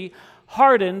 of 3,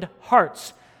 hardened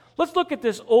hearts. Let's look at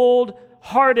this old,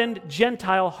 hardened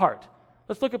Gentile heart.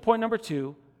 Let's look at point number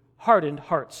 2, hardened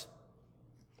hearts.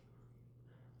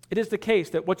 It is the case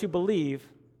that what you believe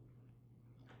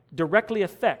directly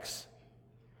affects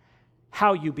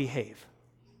how you behave.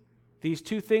 These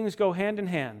two things go hand in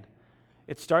hand.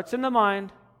 It starts in the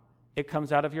mind, it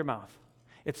comes out of your mouth.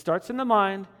 It starts in the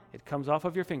mind, it comes off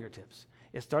of your fingertips.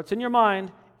 It starts in your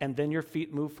mind, and then your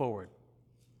feet move forward.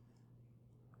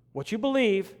 What you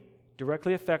believe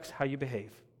directly affects how you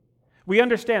behave. We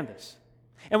understand this.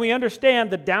 And we understand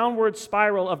the downward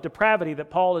spiral of depravity that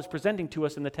Paul is presenting to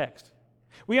us in the text.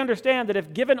 We understand that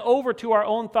if given over to our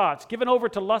own thoughts, given over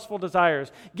to lustful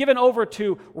desires, given over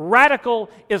to radical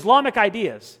Islamic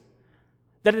ideas,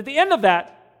 that at the end of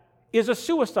that is a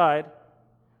suicide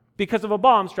because of a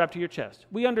bomb strapped to your chest.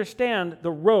 We understand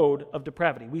the road of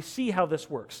depravity. We see how this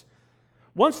works.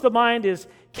 Once the mind is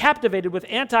captivated with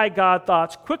anti-God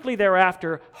thoughts, quickly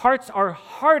thereafter, hearts are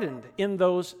hardened in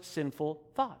those sinful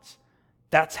thoughts.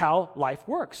 That's how life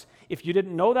works. If you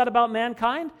didn't know that about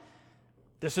mankind,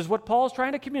 this is what Paul's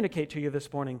trying to communicate to you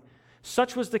this morning.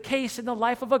 Such was the case in the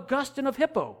life of Augustine of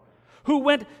Hippo, who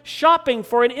went shopping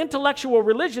for an intellectual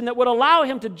religion that would allow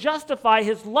him to justify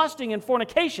his lusting and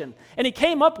fornication. And he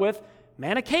came up with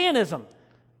Manichaeanism.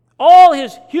 All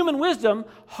his human wisdom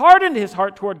hardened his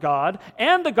heart toward God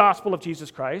and the gospel of Jesus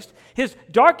Christ. His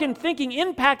darkened thinking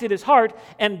impacted his heart,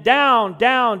 and down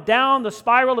the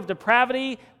spiral of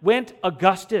depravity went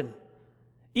Augustine,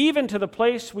 even to the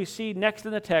place we see next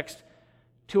in the text,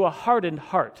 to a hardened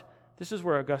heart. This is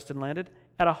where Augustine landed,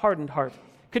 at a hardened heart.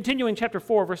 Continuing chapter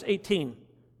 4, verse 18,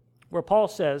 where Paul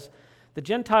says, the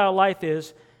Gentile life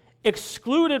is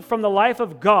excluded from the life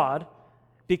of God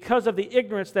because of the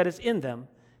ignorance that is in them,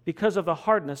 because of the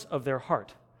hardness of their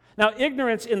heart. Now,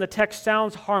 ignorance in the text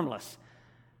sounds harmless.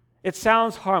 It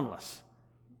sounds harmless.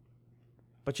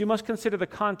 But you must consider the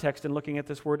context in looking at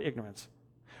this word ignorance.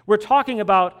 We're talking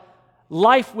about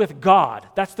life with God.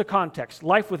 That's the context,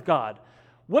 life with God.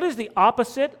 What is the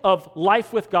opposite of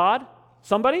life with God?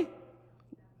 Somebody?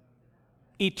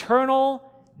 Eternal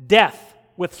death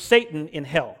with Satan in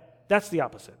hell. That's the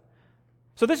opposite.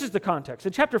 So this is the context.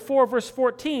 In chapter 4, verse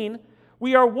 14,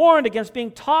 we are warned against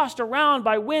being tossed around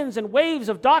by winds and waves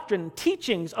of doctrine,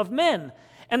 teachings of men,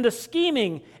 and the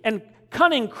scheming and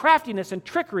cunning craftiness and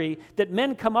trickery that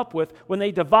men come up with when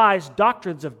they devise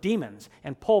doctrines of demons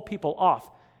and pull people off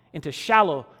into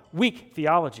shallow, weak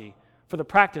theology for the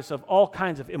practice of all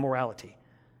kinds of immorality.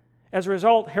 As a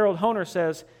result, Harold Hoehner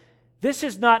says, this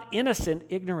is not innocent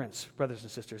ignorance, brothers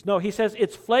and sisters. No, he says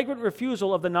it's flagrant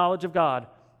refusal of the knowledge of God.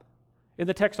 In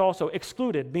the text also,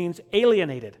 excluded means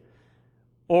alienated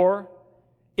or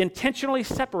intentionally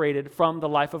separated from the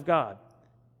life of God.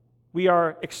 We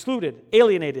are excluded,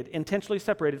 alienated, intentionally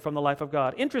separated from the life of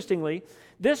God. Interestingly,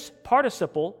 this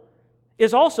participle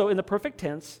is also in the perfect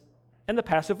tense and the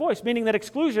passive voice, meaning that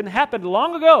exclusion happened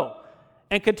long ago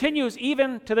and continues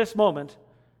even to this moment.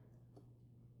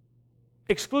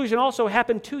 Exclusion also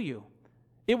happened to you.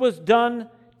 It was done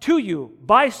to you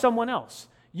by someone else.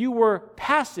 You were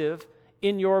passive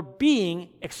in your being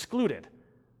excluded.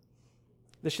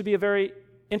 This should be a very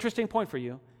interesting point for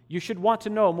you. You should want to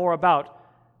know more about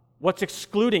what's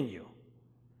excluding you.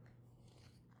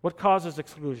 What causes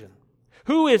exclusion?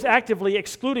 Who is actively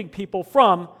excluding people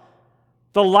from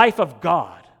the life of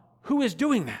God? Who is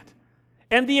doing that?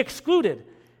 And the excluded,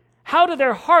 how do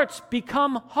their hearts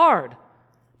become hard?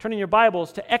 Turning your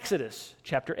Bibles to Exodus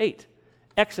chapter 8.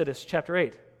 Exodus chapter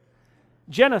 8.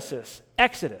 Genesis,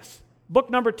 Exodus,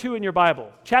 book number 2 in your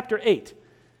Bible, chapter 8.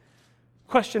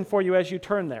 Question for you as you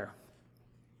turn there.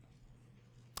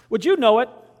 Would you know it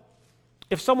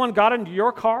if someone got into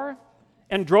your car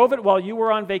and drove it while you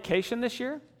were on vacation this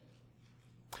year?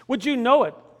 Would you know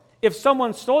it if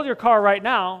someone stole your car right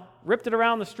now, ripped it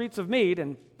around the streets of Meade,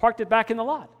 and parked it back in the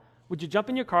lot? Would you jump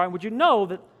in your car and would you know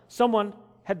that someone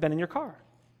had been in your car?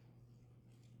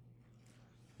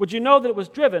 Would you know that it was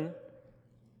driven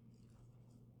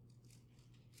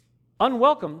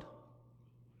unwelcomed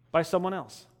by someone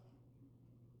else?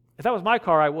 If that was my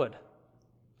car, I would.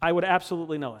 I would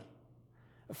absolutely know it.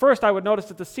 First, I would notice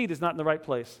that the seat is not in the right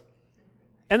place.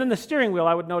 And then the steering wheel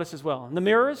I would notice as well. And the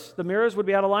mirrors would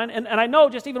be out of line. And I know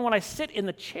just even when I sit in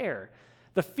the chair,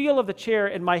 the feel of the chair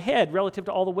in my head relative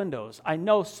to all the windows, I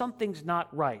know something's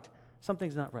not right.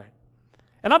 Something's not right.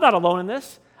 And I'm not alone in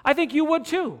this. I think you would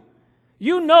too.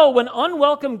 You know when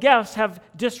unwelcome guests have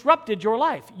disrupted your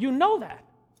life. You know that.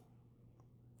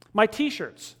 My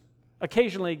t-shirts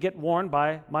occasionally get worn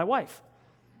by my wife.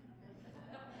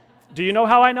 Do you know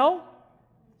how I know?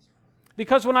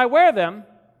 Because when I wear them,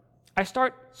 I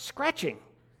start scratching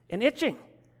and itching.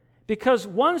 Because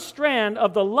one strand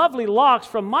of the lovely locks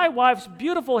from my wife's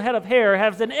beautiful head of hair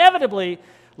has inevitably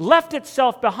left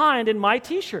itself behind in my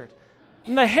t-shirt.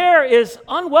 And the hair is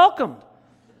unwelcomed.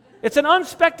 It's an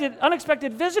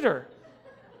unexpected visitor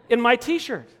in my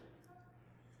t-shirt.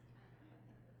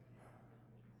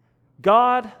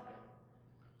 God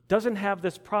doesn't have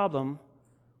this problem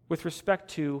with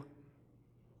respect to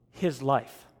his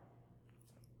life.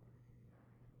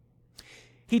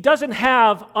 He doesn't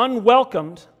have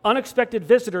unwelcomed, unexpected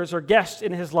visitors or guests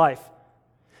in his life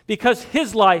because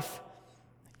his life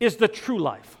is the true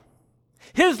life.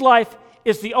 His life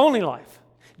is the only life.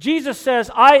 Jesus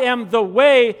says, I am the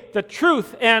way, the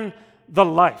truth, and the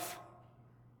life.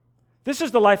 This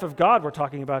is the life of God we're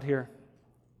talking about here.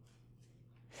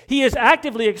 He is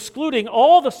actively excluding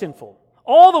all the sinful,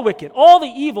 all the wicked, all the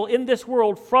evil in this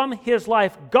world from his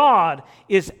life. God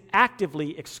is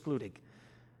actively excluding.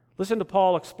 Listen to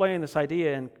Paul explain this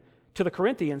idea to the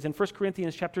Corinthians in 1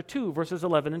 Corinthians chapter 2, verses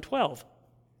 11 and 12.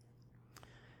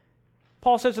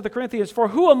 Paul says to the Corinthians, for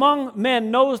who among men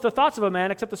knows the thoughts of a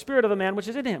man except the spirit of the man which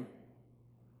is in him?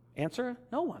 Answer,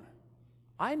 no one.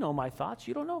 I know my thoughts,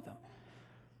 you don't know them.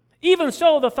 Even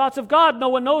so, the thoughts of God no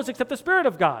one knows except the Spirit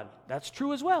of God. That's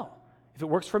true as well. If it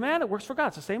works for man, it works for God.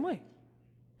 It's the same way.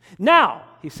 Now,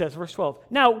 he says, verse 12,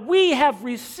 now we have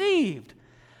received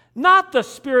not the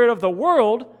spirit of the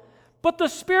world, but the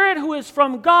Spirit who is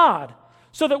from God,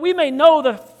 so that we may know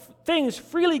the things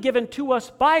freely given to us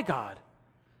by God,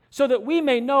 so that we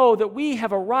may know that we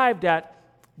have arrived at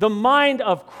the mind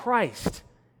of Christ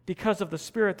because of the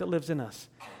Spirit that lives in us.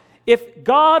 If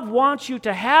God wants you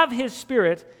to have his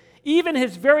Spirit, even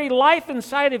his very life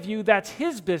inside of you, that's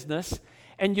his business,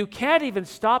 and you can't even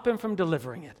stop him from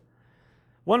delivering it.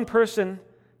 One person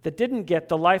that didn't get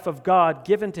the life of God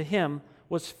given to him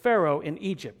was Pharaoh in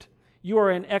Egypt. You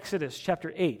are in Exodus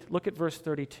chapter 8. Look at verse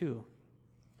 32.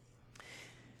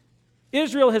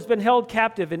 Israel has been held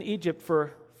captive in Egypt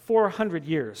for 400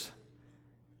 years.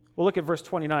 We'll look at verse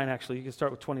 29, actually. You can start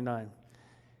with 29.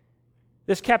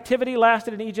 This captivity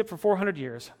lasted in Egypt for 400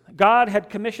 years. God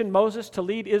had commissioned Moses to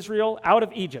lead Israel out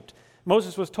of Egypt.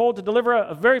 Moses was told to deliver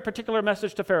a very particular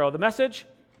message to Pharaoh. The message?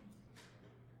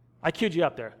 I queued you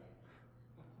up there.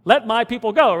 Let my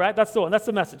people go, right? That's the one. That's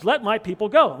the message. Let my people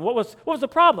go. And what was the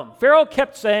problem? Pharaoh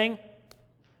kept saying,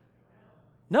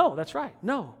 No, that's right.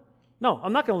 No,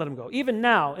 I'm not going to let him go. Even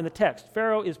now in the text,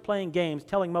 Pharaoh is playing games,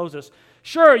 telling Moses,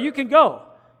 sure, you can go.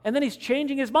 And then he's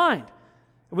changing his mind.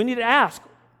 We need to ask,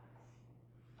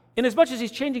 inasmuch as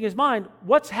he's changing his mind,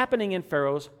 what's happening in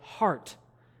Pharaoh's heart?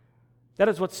 That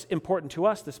is what's important to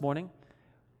us this morning.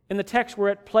 In the text, we're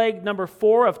at plague number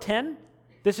 4 of 10.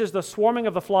 This is the swarming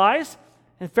of the flies.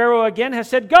 And Pharaoh again has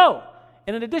said, go.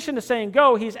 And in addition to saying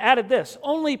go, he's added this,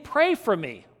 only pray for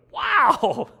me.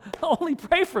 Wow, only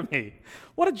pray for me.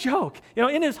 What a joke.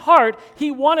 In his heart, he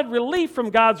wanted relief from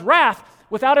God's wrath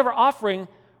without ever offering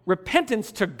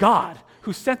repentance to God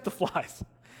who sent the flies.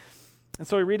 And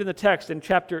so we read in the text in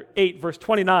chapter 8, verse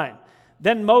 29,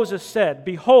 then Moses said,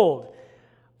 behold,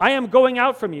 I am going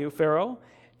out from you, Pharaoh,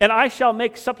 and I shall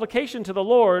make supplication to the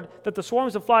Lord that the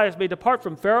swarms of flies may depart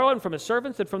from Pharaoh and from his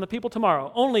servants and from the people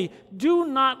tomorrow. Only do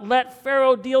not let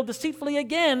Pharaoh deal deceitfully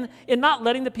again in not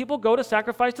letting the people go to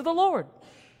sacrifice to the Lord.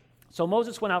 So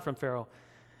Moses went out from Pharaoh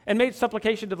and made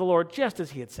supplication to the Lord just as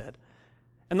he had said.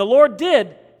 And the Lord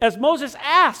did as Moses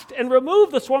asked and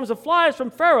removed the swarms of flies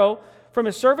from Pharaoh, from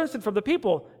his servants and from the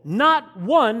people. Not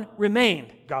one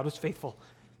remained. God was faithful.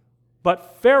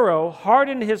 But Pharaoh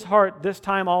hardened his heart this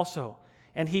time also,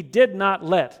 and he did not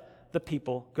let the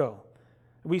people go.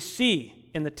 We see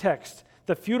in the text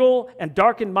the futile and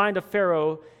darkened mind of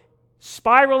Pharaoh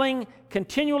spiraling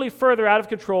continually further out of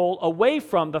control, away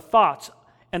from the thoughts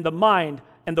and the mind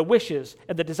and the wishes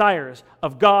and the desires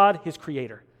of God, his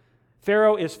creator.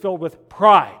 Pharaoh is filled with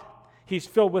pride. He's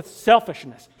filled with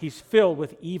selfishness. He's filled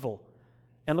with evil.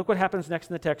 And look what happens next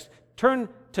in the text. Turn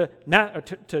to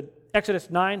Exodus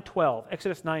 9:12.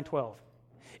 Exodus 9:12.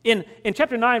 In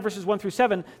chapter 9, verses 1 through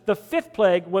 7, the 5th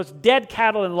plague was dead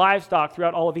cattle and livestock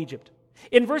throughout all of Egypt.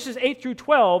 In verses 8 through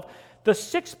 12, the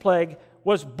 6th plague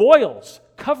was boils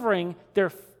covering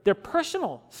their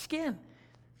personal skin.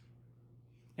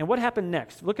 And what happened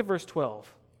next? Look at verse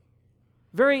 12.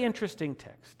 Very interesting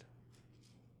text.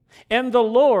 And the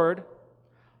Lord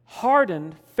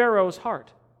hardened Pharaoh's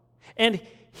heart, and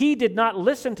he did not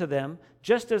listen to them,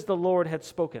 just as the Lord had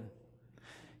spoken.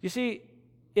 You see,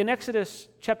 in Exodus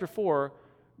chapter 4,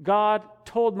 God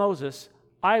told Moses,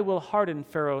 I will harden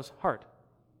Pharaoh's heart.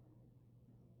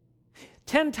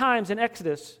 10 times in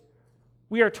Exodus,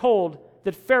 we are told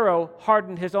that Pharaoh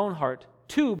hardened his own heart,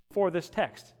 2 before this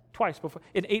text, twice before,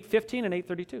 in 8:15 and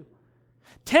 8:32.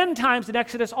 10 times in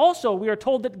Exodus also, we are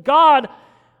told that God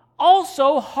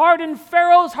also hardened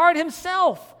Pharaoh's heart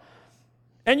himself.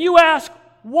 And you ask,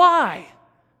 why?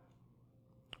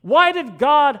 Why did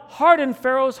God harden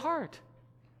Pharaoh's heart?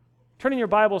 Turning your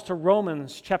Bibles to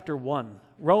Romans chapter 1.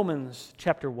 Romans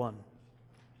chapter 1.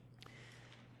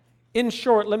 In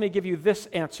short, let me give you this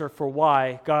answer for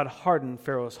why God hardened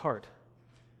Pharaoh's heart.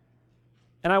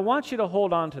 And I want you to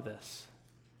hold on to this,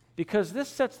 because this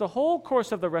sets the whole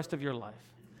course of the rest of your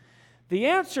life. The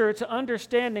answer to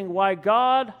understanding why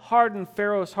God hardened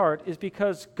Pharaoh's heart is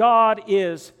because God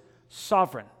is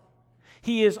sovereign.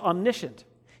 He is omniscient.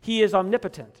 He is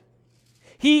omnipotent.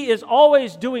 He is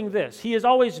always doing this. He is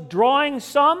always drawing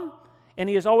some, and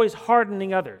he is always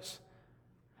hardening others.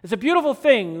 It's a beautiful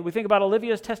thing when we think about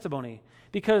Olivia's testimony,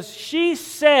 because she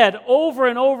said over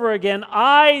and over again,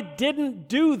 I didn't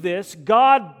do this.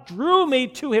 God drew me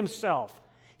to himself.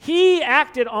 He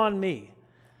acted on me.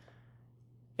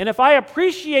 And if I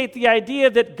appreciate the idea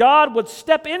that God would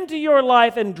step into your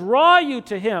life and draw you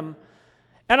to him,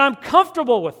 and I'm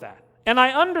comfortable with that, and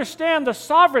I understand the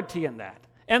sovereignty in that,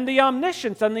 and the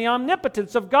omniscience and the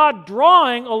omnipotence of God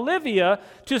drawing Olivia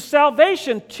to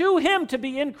salvation, to him to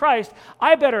be in Christ,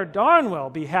 I better darn well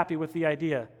be happy with the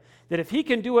idea that if he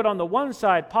can do it on the one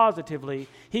side positively,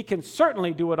 he can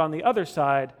certainly do it on the other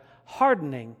side,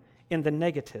 hardening in the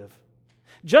negative.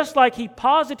 Just like he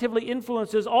positively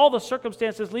influences all the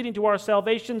circumstances leading to our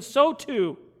salvation, so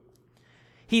too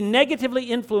he negatively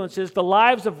influences the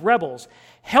lives of rebels,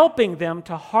 helping them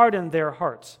to harden their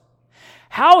hearts.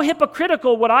 How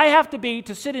hypocritical would I have to be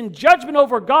to sit in judgment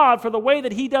over God for the way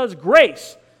that he does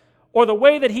grace or the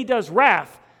way that he does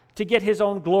wrath to get his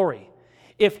own glory?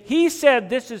 If he said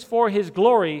this is for his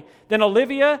glory, then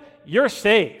Olivia, you're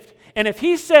saved. And if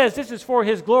he says this is for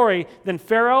his glory, then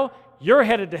Pharaoh, you're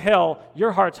headed to hell,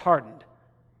 your heart's hardened.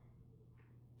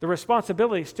 The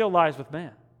responsibility still lies with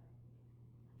man.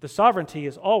 The sovereignty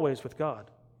is always with God.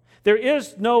 There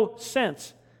is no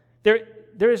sense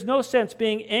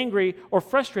being angry or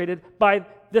frustrated by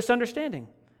this understanding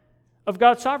of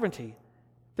God's sovereignty.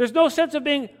 There's no sense of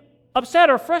being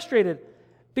upset or frustrated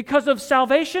because of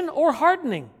salvation or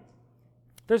hardening.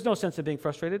 There's no sense of being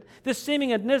frustrated. This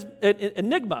seeming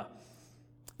enigma,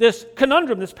 this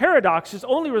conundrum, this paradox is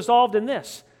only resolved in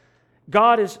this.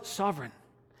 God is sovereign.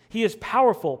 He is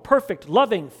powerful, perfect,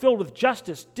 loving, filled with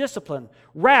justice, discipline,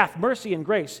 wrath, mercy, and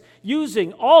grace,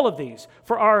 using all of these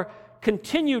for our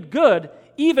continued good,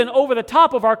 even over the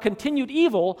top of our continued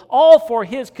evil, all for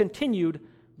His continued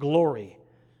glory.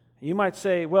 You might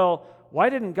say, well, why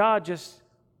didn't God just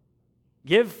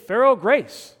give Pharaoh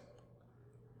grace?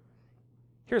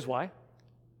 Here's why.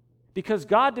 Because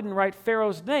God didn't write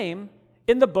Pharaoh's name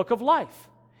in the book of life.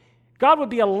 God would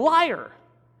be a liar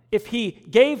if He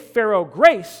gave Pharaoh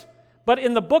grace, but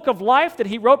in the book of life that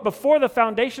He wrote before the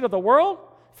foundation of the world,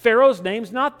 Pharaoh's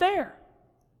name's not there.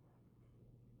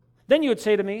 Then you would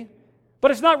say to me, but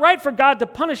it's not right for God to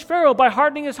punish Pharaoh by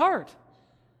hardening his heart.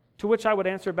 To which I would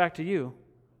answer back to you,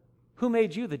 who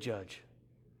made you the judge?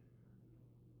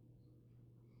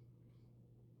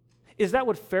 Is that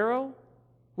what Pharaoh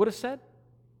would have said?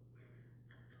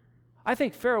 I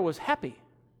think Pharaoh was happy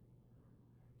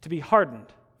to be hardened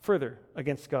further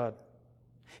against God.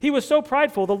 He was so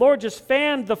prideful, the Lord just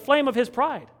fanned the flame of his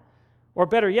pride. Or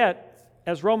better yet,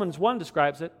 as Romans 1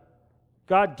 describes it,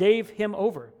 God gave him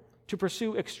over to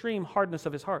pursue extreme hardness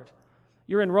of his heart.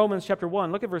 You're in Romans chapter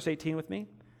 1. Look at verse 18 with me.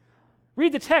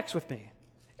 Read the text with me,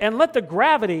 and let the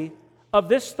gravity of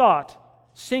this thought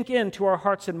sink into our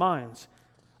hearts and minds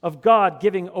of God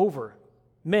giving over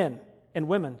men and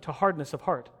women to hardness of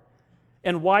heart,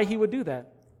 and why He would do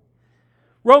that.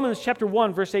 Romans chapter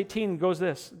 1, verse 18 goes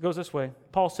this way.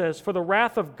 Paul says, "For the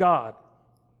wrath of God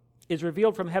is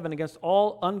revealed from heaven against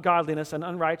all ungodliness and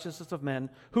unrighteousness of men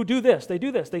who do this.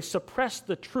 They suppress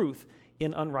the truth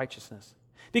in unrighteousness.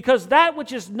 Because that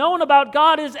which is known about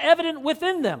God is evident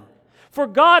within them, for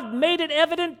God made it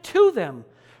evident to them.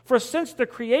 For since the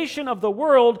creation of the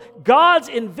world, God's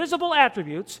invisible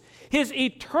attributes, His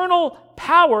eternal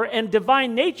power and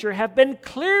divine nature have been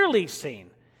clearly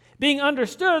seen, being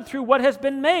understood through what has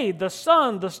been made, the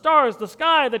sun, the stars, the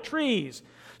sky, the trees,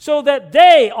 so that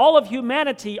they, all of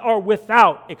humanity, are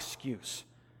without excuse.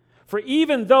 For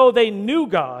even though they knew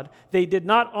God, they did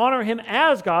not honor Him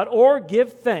as God or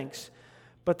give thanks,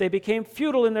 but they became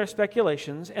futile in their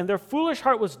speculations, and their foolish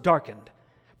heart was darkened.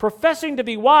 Professing to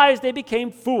be wise, they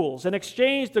became fools, and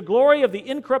exchanged the glory of the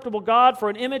incorruptible God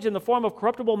for an image in the form of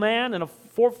corruptible man, and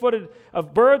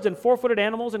of birds and four-footed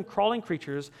animals and crawling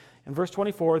creatures." And verse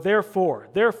 24,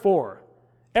 Therefore,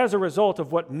 as a result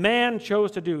of what man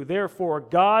chose to do, therefore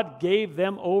God gave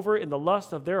them over in the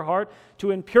lust of their heart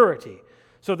to impurity,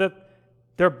 so that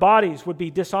their bodies would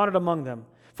be dishonored among them.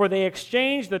 For they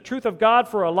exchanged the truth of God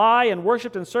for a lie and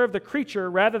worshipped and served the creature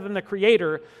rather than the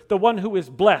Creator, the one who is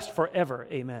blessed forever.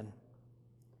 Amen.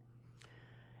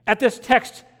 At this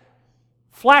text,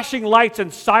 flashing lights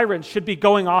and sirens should be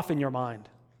going off in your mind.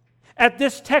 At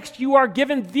this text, you are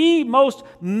given the most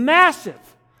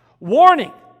massive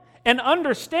warning and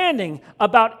understanding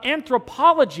about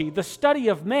anthropology, the study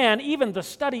of man, even the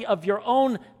study of your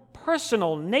own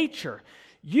personal nature.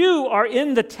 You are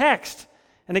in the text.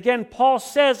 And again, Paul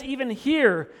says even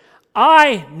here,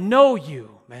 I know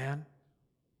you, man.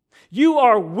 You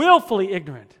are willfully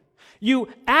ignorant. You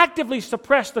actively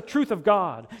suppress the truth of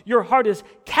God. Your heart is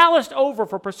calloused over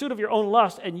for pursuit of your own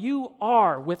lust, and you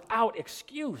are without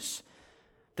excuse.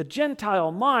 The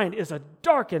Gentile mind is a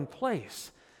darkened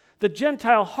place. The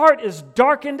Gentile heart is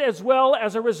darkened as well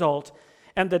as a result,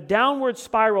 and the downward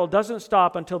spiral doesn't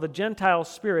stop until the Gentile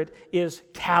spirit is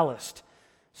calloused.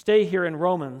 Stay here in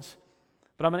Romans,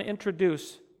 but I'm going to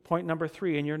introduce point number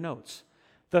 3 in your notes.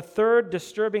 The third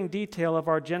disturbing detail of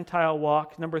our Gentile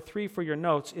walk, number 3 for your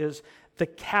notes, is the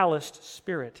calloused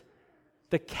spirit.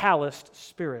 The calloused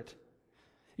spirit.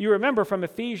 You remember from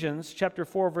Ephesians chapter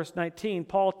 4, verse 19,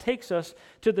 Paul takes us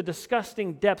to the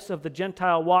disgusting depths of the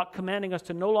Gentile walk, commanding us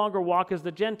to no longer walk as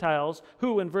the Gentiles,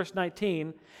 who, in verse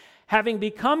 19, having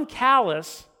become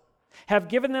callous, have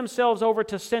given themselves over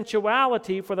to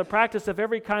sensuality for the practice of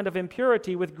every kind of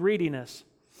impurity with greediness.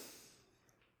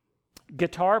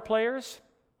 Guitar players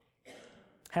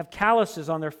have calluses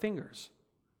on their fingers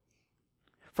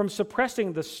from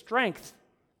suppressing the strength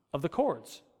of the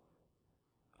chords.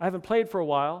 I haven't played for a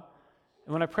while,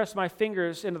 and when I press my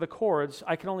fingers into the chords,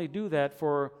 I can only do that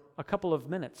for a couple of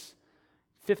minutes,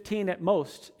 15 at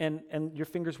most, and your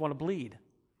fingers want to bleed.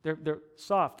 They're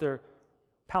soft, they're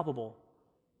palpable.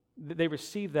 They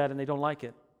receive that and they don't like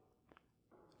it.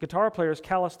 Guitar players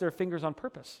callous their fingers on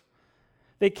purpose.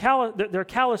 Their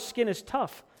callous skin is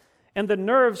tough, and the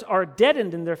nerves are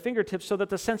deadened in their fingertips so that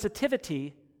the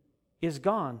sensitivity is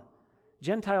gone.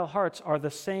 Gentile hearts are the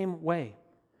same way.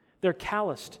 They're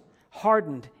calloused,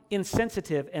 hardened,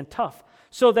 insensitive, and tough,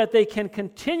 so that they can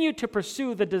continue to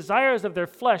pursue the desires of their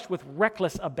flesh with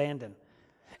reckless abandon.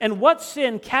 And what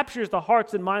sin captures the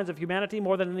hearts and minds of humanity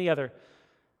more than any other?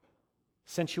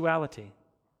 Sensuality.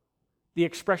 the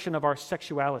expression of our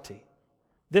sexuality.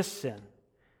 This sin.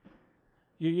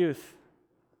 You youth,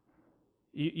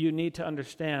 you need to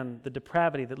understand the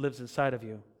depravity that lives inside of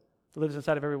you, that lives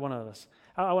inside of every one of us.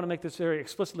 I want to make this very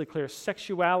explicitly clear.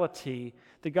 Sexuality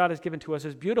that God has given to us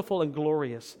is beautiful and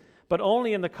glorious, but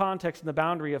only in the context and the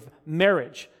boundary of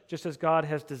marriage, just as God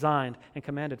has designed and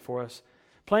commanded for us.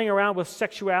 Playing around with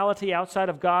sexuality outside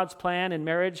of God's plan in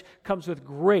marriage comes with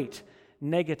great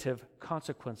negative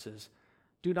consequences.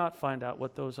 Do not find out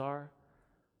what those are.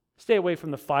 Stay away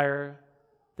from the fire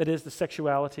that is the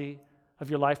sexuality of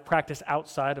your life practiced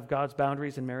outside of God's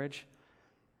boundaries in marriage.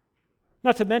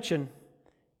 Not to mention,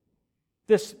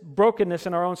 this brokenness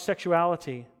in our own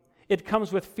sexuality, it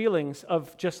comes with feelings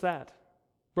of just that,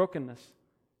 brokenness.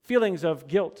 Feelings of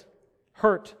guilt,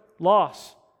 hurt,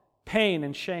 loss, pain,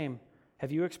 and shame.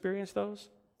 Have you experienced those?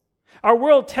 Our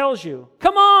world tells you,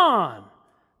 come on,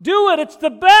 do it, it's the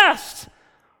best.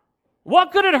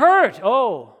 What could it hurt?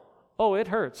 Oh, it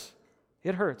hurts.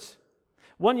 It hurts.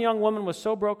 One young woman was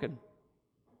so broken,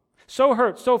 so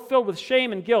hurt, so filled with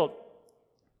shame and guilt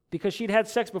because she'd had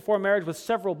sex before marriage with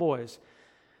several boys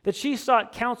that she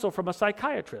sought counsel from a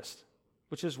psychiatrist,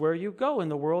 which is where you go in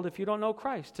the world if you don't know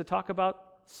Christ, to talk about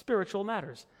spiritual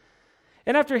matters.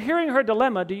 And after hearing her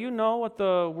dilemma, do you know what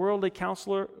the worldly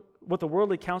counsel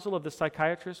of the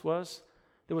psychiatrist was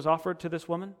that was offered to this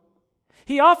woman?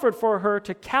 He offered for her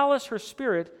to callous her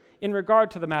spirit in regard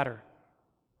to the matter.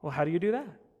 Well, how do you do that?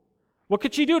 What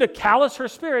could she do to callous her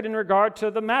spirit in regard to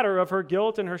the matter of her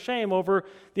guilt and her shame over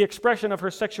the expression of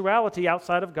her sexuality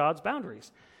outside of God's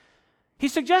boundaries? He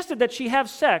suggested that she have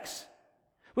sex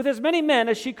with as many men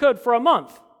as she could for a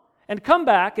month and come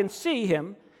back and see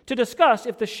him to discuss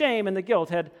if the shame and the guilt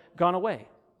had gone away.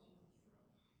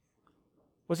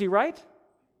 Was he right?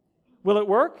 Will it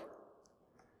work?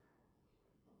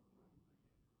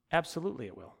 Absolutely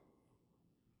it will.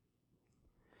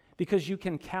 Because you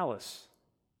can callous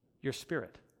your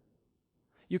spirit.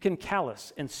 You can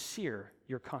callous and sear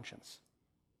your conscience.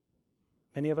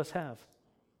 Many of us have.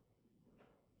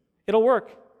 It'll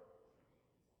work.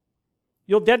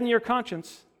 You'll deaden your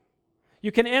conscience.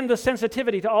 You can end the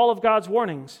sensitivity to all of God's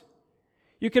warnings.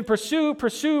 You can pursue,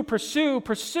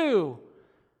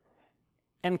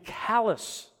 and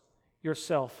callous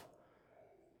yourself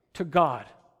to God,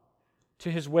 to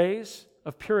His ways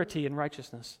of purity and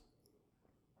righteousness.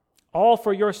 All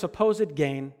for your supposed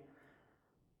gain.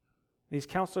 These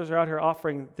counselors are out here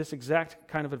offering this exact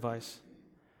kind of advice.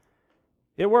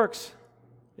 It works.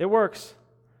 It works.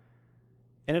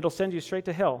 And it'll send you straight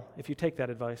to hell if you take that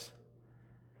advice.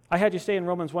 I had you stay in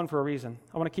Romans 1 for a reason.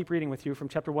 I want to keep reading with you from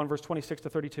chapter 1, verse 26 to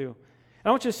 32. And I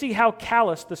want you to see how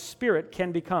callous the spirit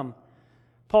can become.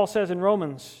 Paul says in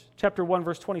Romans chapter 1,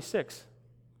 verse 26,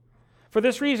 "For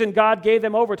this reason God gave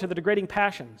them over to the degrading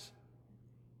passions.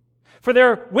 For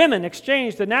their women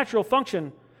exchanged the natural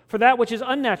function for that which is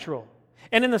unnatural.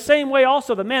 And in the same way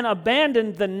also the men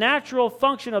abandoned the natural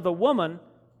function of the woman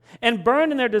and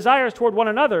burned in their desires toward one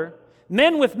another,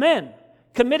 men with men,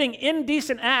 committing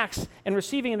indecent acts and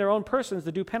receiving in their own persons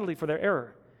the due penalty for their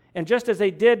error. And just as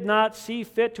they did not see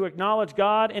fit to acknowledge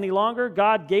God any longer,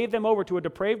 God gave them over to a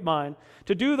depraved mind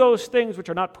to do those things which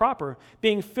are not proper,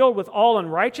 being filled with all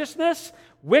unrighteousness,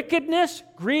 wickedness,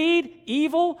 greed,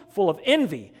 evil, full of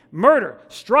envy, murder,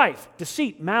 strife,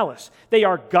 deceit, malice. They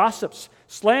are gossips,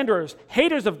 slanderers,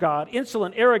 haters of God,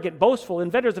 insolent, arrogant, boastful,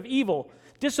 inventors of evil,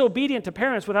 disobedient to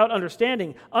parents without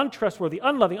understanding, untrustworthy,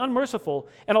 unloving, unmerciful.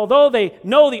 And although they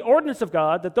know the ordinance of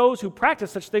God, that those who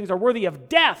practice such things are worthy of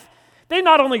death, they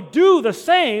not only do the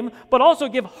same, but also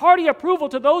give hearty approval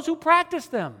to those who practice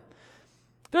them."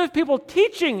 There's people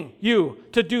teaching you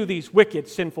to do these wicked,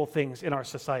 sinful things in our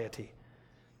society.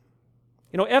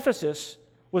 You know, Ephesus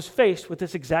was faced with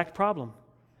this exact problem.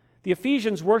 The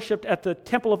Ephesians worshipped at the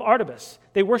temple of Artemis.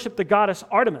 They worshipped the goddess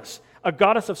Artemis, a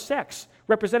goddess of sex,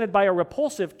 represented by a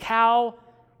repulsive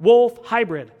cow-wolf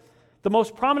hybrid. The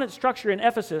most prominent structure in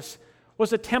Ephesus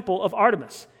was the temple of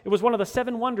Artemis. It was one of the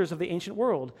 7 wonders of the ancient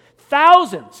world.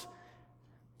 Thousands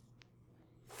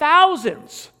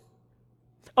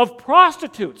of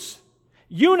prostitutes,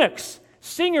 eunuchs,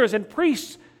 singers, and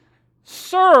priests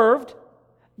served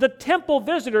the temple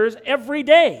visitors every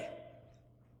day.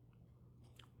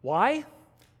 Why?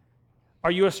 Are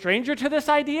you a stranger to this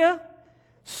idea?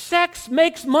 Sex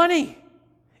makes money.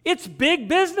 It's big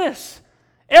business.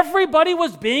 Everybody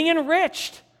was being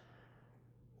enriched.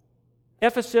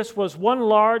 Ephesus was one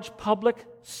large public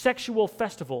sexual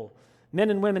festival. Men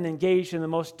and women engaged in the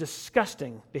most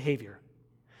disgusting behavior.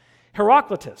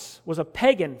 Heraclitus was a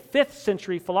pagan 5th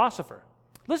century philosopher.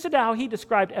 Listen to how he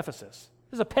described Ephesus.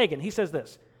 This is a pagan. He says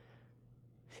this.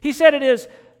 He said it is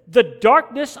the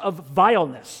darkness of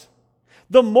vileness.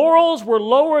 The morals were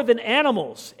lower than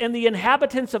animals, and the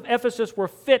inhabitants of Ephesus were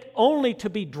fit only to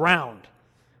be drowned.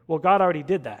 Well, God already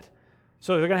did that.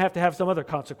 So they're going to have some other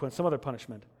consequence, some other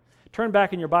punishment. Turn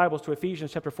back in your Bibles to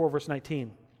Ephesians chapter 4, verse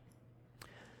 19.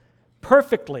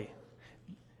 Perfectly,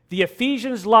 the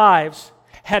Ephesians' lives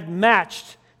had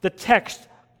matched the text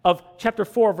of chapter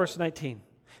 4, verse 19.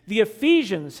 The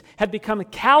Ephesians had become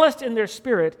calloused in their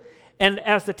spirit, and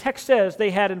as the text says,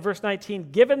 they had, in verse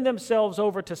 19, given themselves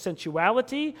over to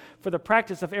sensuality for the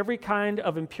practice of every kind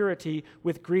of impurity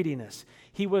with greediness.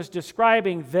 He was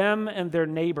describing them and their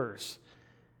neighbors.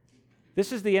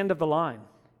 This is the end of the line.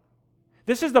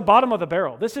 This is the bottom of the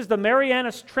barrel. This is the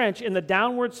Marianas Trench in the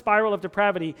downward spiral of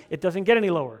depravity. It doesn't get any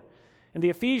lower. And the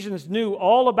Ephesians knew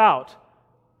all about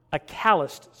a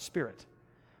calloused spirit.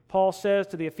 Paul says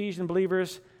to the Ephesian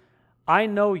believers, I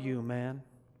know you, man.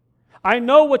 I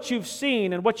know what you've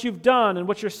seen and what you've done and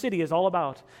what your city is all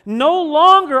about. No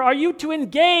longer are you to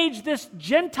engage this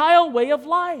Gentile way of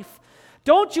life.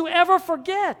 Don't you ever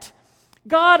forget.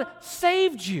 God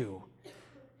saved you.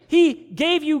 He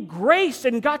gave you grace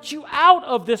and got you out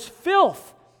of this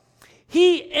filth.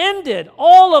 He ended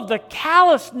all of the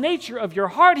callous nature of your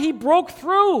heart. He broke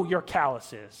through your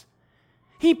calluses.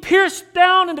 He pierced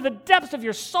down into the depths of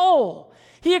your soul.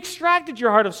 He extracted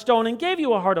your heart of stone and gave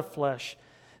you a heart of flesh.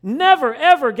 Never,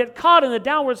 ever get caught in the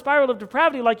downward spiral of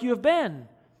depravity like you have been.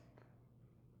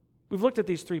 We've looked at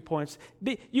these 3 points.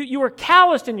 You were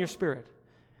calloused in your spirit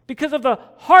because of the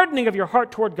hardening of your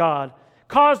heart toward God,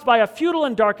 caused by a futile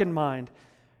and darkened mind.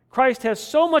 Christ has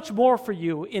so much more for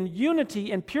you in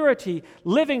unity and purity,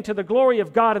 living to the glory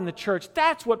of God in the church.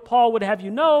 That's what Paul would have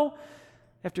you know.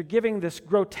 After giving this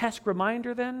grotesque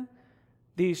reminder then,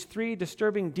 these 3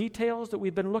 disturbing details that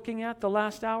we've been looking at the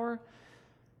last hour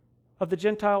of the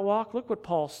Gentile walk, look what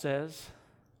Paul says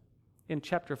in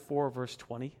chapter 4, verse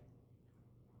 20.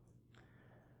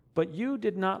 But you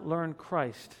did not learn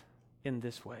Christ in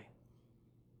this way.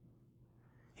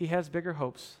 He has bigger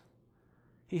hopes.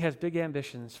 He has big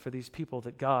ambitions for these people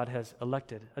that God has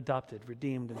elected, adopted,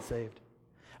 redeemed, and saved.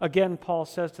 Again, Paul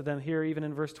says to them here, even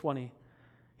in verse 20,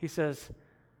 he says,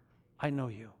 I know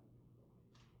you.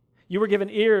 You were given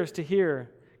ears to hear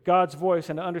God's voice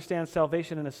and to understand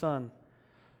salvation in His Son.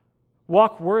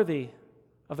 Walk worthy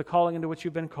of the calling into which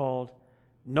you've been called.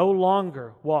 No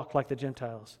longer walk like the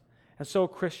Gentiles. And so,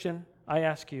 Christian, I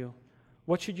ask you,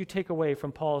 what should you take away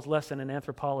from Paul's lesson in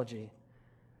anthropology?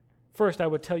 First, I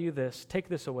would tell you this, take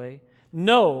this away.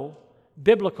 Know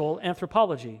biblical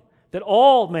anthropology. That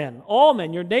all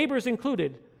men, your neighbors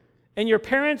included, and your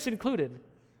parents included,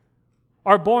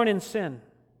 are born in sin.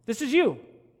 This is you.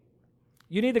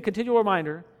 You need the continual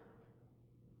reminder,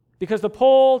 because the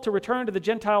pull to return to the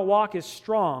Gentile walk is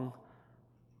strong,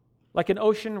 like an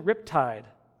ocean riptide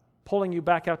pulling you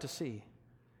back out to sea.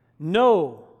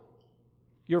 Know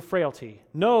your frailty.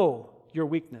 Know your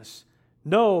weakness.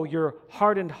 Know your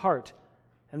hardened heart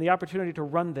and the opportunity to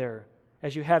run there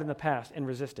as you had in the past and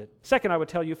resist it. Second, I would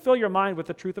tell you, fill your mind with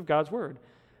the truth of God's Word.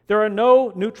 There are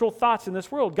no neutral thoughts in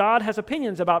this world. God has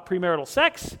opinions about premarital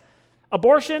sex,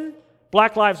 abortion,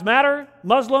 Black Lives Matter,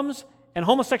 Muslims, and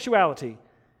homosexuality.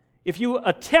 If you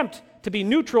attempt to be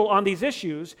neutral on these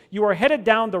issues, you are headed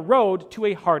down the road to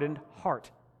a hardened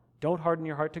heart. Don't harden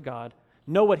your heart to God.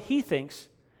 Know what He thinks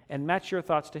and match your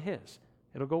thoughts to His.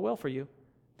 It'll go well for you.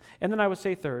 And then I would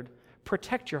say third,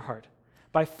 protect your heart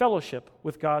by fellowship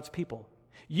with God's people.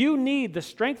 You need the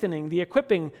strengthening, the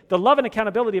equipping, the love and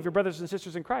accountability of your brothers and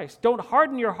sisters in Christ. Don't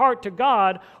harden your heart to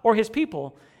God or His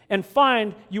people and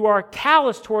find you are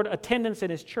callous toward attendance in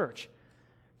His church.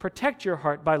 Protect your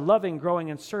heart by loving, growing,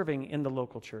 and serving in the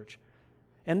local church.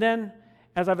 And then,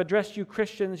 as I've addressed you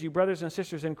Christians, you brothers and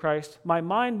sisters in Christ, my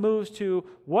mind moves to,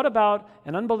 what about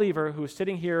an unbeliever who's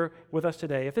sitting here with us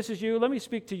today? If this is you, let me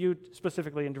speak to you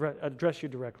specifically and address you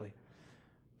directly.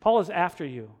 Paul is after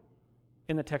you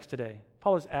in the text today.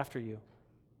 Paul is after you.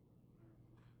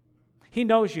 He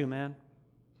knows you, man.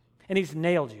 And he's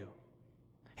nailed you.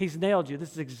 He's nailed you.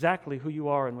 This is exactly who you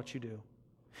are and what you do.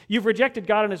 You've rejected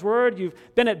God and His Word. You've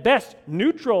been at best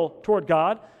neutral toward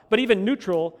God, but even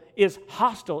neutral is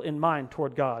hostile in mind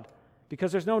toward God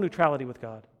because there's no neutrality with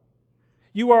God.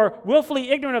 You are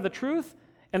willfully ignorant of the truth,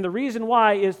 and the reason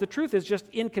why is the truth is just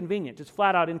inconvenient. It's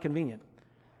flat out inconvenient.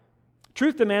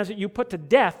 Truth demands that you put to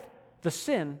death the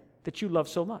sin that you love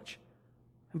so much.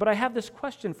 But I have this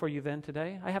question for you then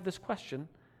today. I have this question,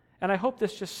 and I hope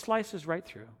this just slices right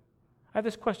through. I have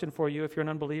this question for you if you're an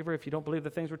unbeliever, if you don't believe the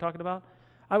things we're talking about.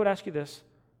 I would ask you this: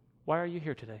 why are you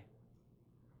here today?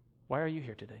 Why are you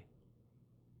here today?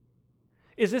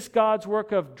 Is this God's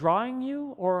work of drawing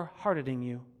you or hardening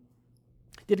you?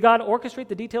 Did God orchestrate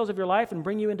the details of your life and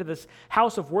bring you into this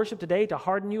house of worship today to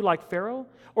harden you like Pharaoh?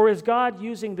 Or is God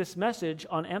using this message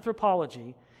on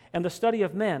anthropology and the study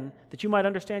of men that you might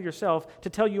understand yourself to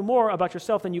tell you more about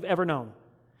yourself than you've ever known?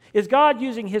 Is God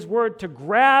using His Word to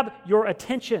grab your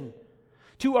attention,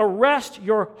 to arrest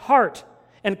your heart,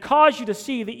 and cause you to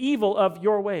see the evil of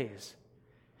your ways?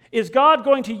 Is God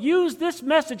going to use this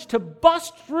message to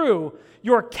bust through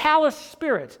your callous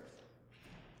spirit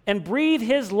and breathe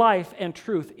His life and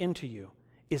truth into you?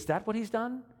 Is that what He's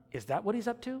done? Is that what He's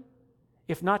up to?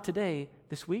 If not today,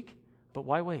 this week, but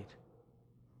why wait?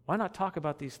 Why not talk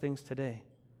about these things today?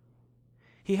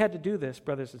 He had to do this,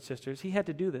 brothers and sisters. He had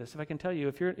to do this. If I can tell you,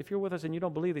 if you're with us and you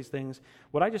don't believe these things,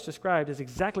 what I just described is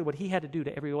exactly what He had to do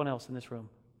to everyone else in this room.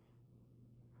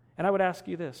 And I would ask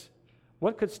you this: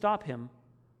 what could stop Him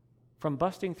from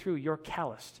busting through your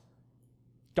calloused,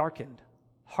 darkened,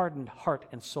 hardened heart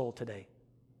and soul today?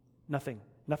 Nothing.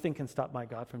 Nothing can stop my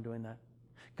God from doing that.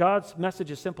 God's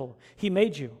message is simple. He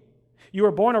made you. You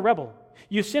were born a rebel.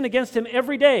 You sin against Him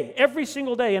every day, every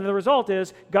single day, and the result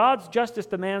is God's justice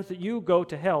demands that you go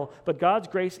to hell, but God's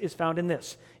grace is found in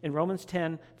this, in Romans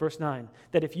 10, verse 9,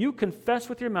 that if you confess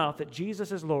with your mouth that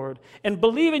Jesus is Lord and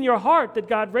believe in your heart that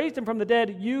God raised Him from the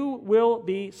dead, you will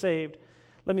be saved.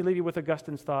 Let me leave you with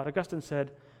Augustine's thought. Augustine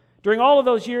said, "During all of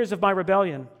those years of my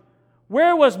rebellion,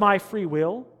 where was my free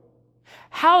will?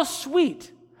 How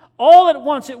sweet all at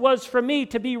once it was for me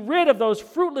to be rid of those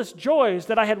fruitless joys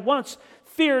that I had once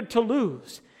feared to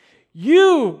lose.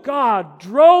 You, God,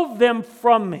 drove them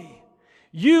from me.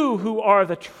 You who are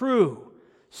the true,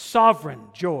 sovereign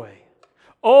joy.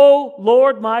 O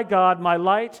Lord my God, my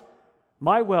light,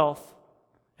 my wealth,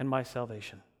 and my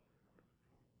salvation."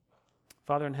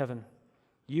 Father in heaven,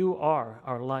 You are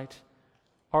our light,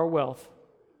 our wealth,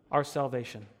 our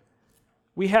salvation.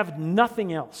 We have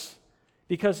nothing else,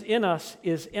 because in us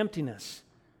is emptiness.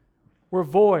 We're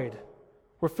void.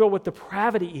 We're filled with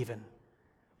depravity even.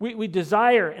 We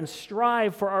desire and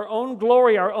strive for our own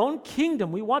glory, our own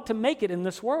kingdom. We want to make it in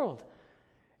this world.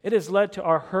 It has led to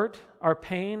our hurt, our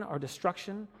pain, our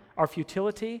destruction, our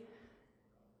futility.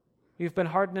 We've been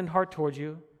hardened in heart toward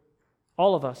You.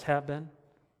 All of us have been.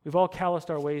 We've all calloused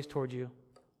our ways toward You.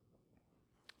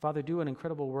 Father, do an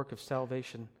incredible work of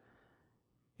salvation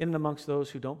in and amongst those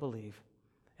who don't believe.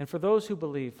 And for those who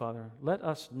believe, Father, let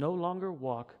us no longer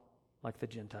walk like the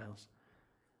Gentiles.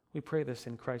 We pray this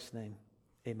in Christ's name.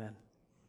 Amen.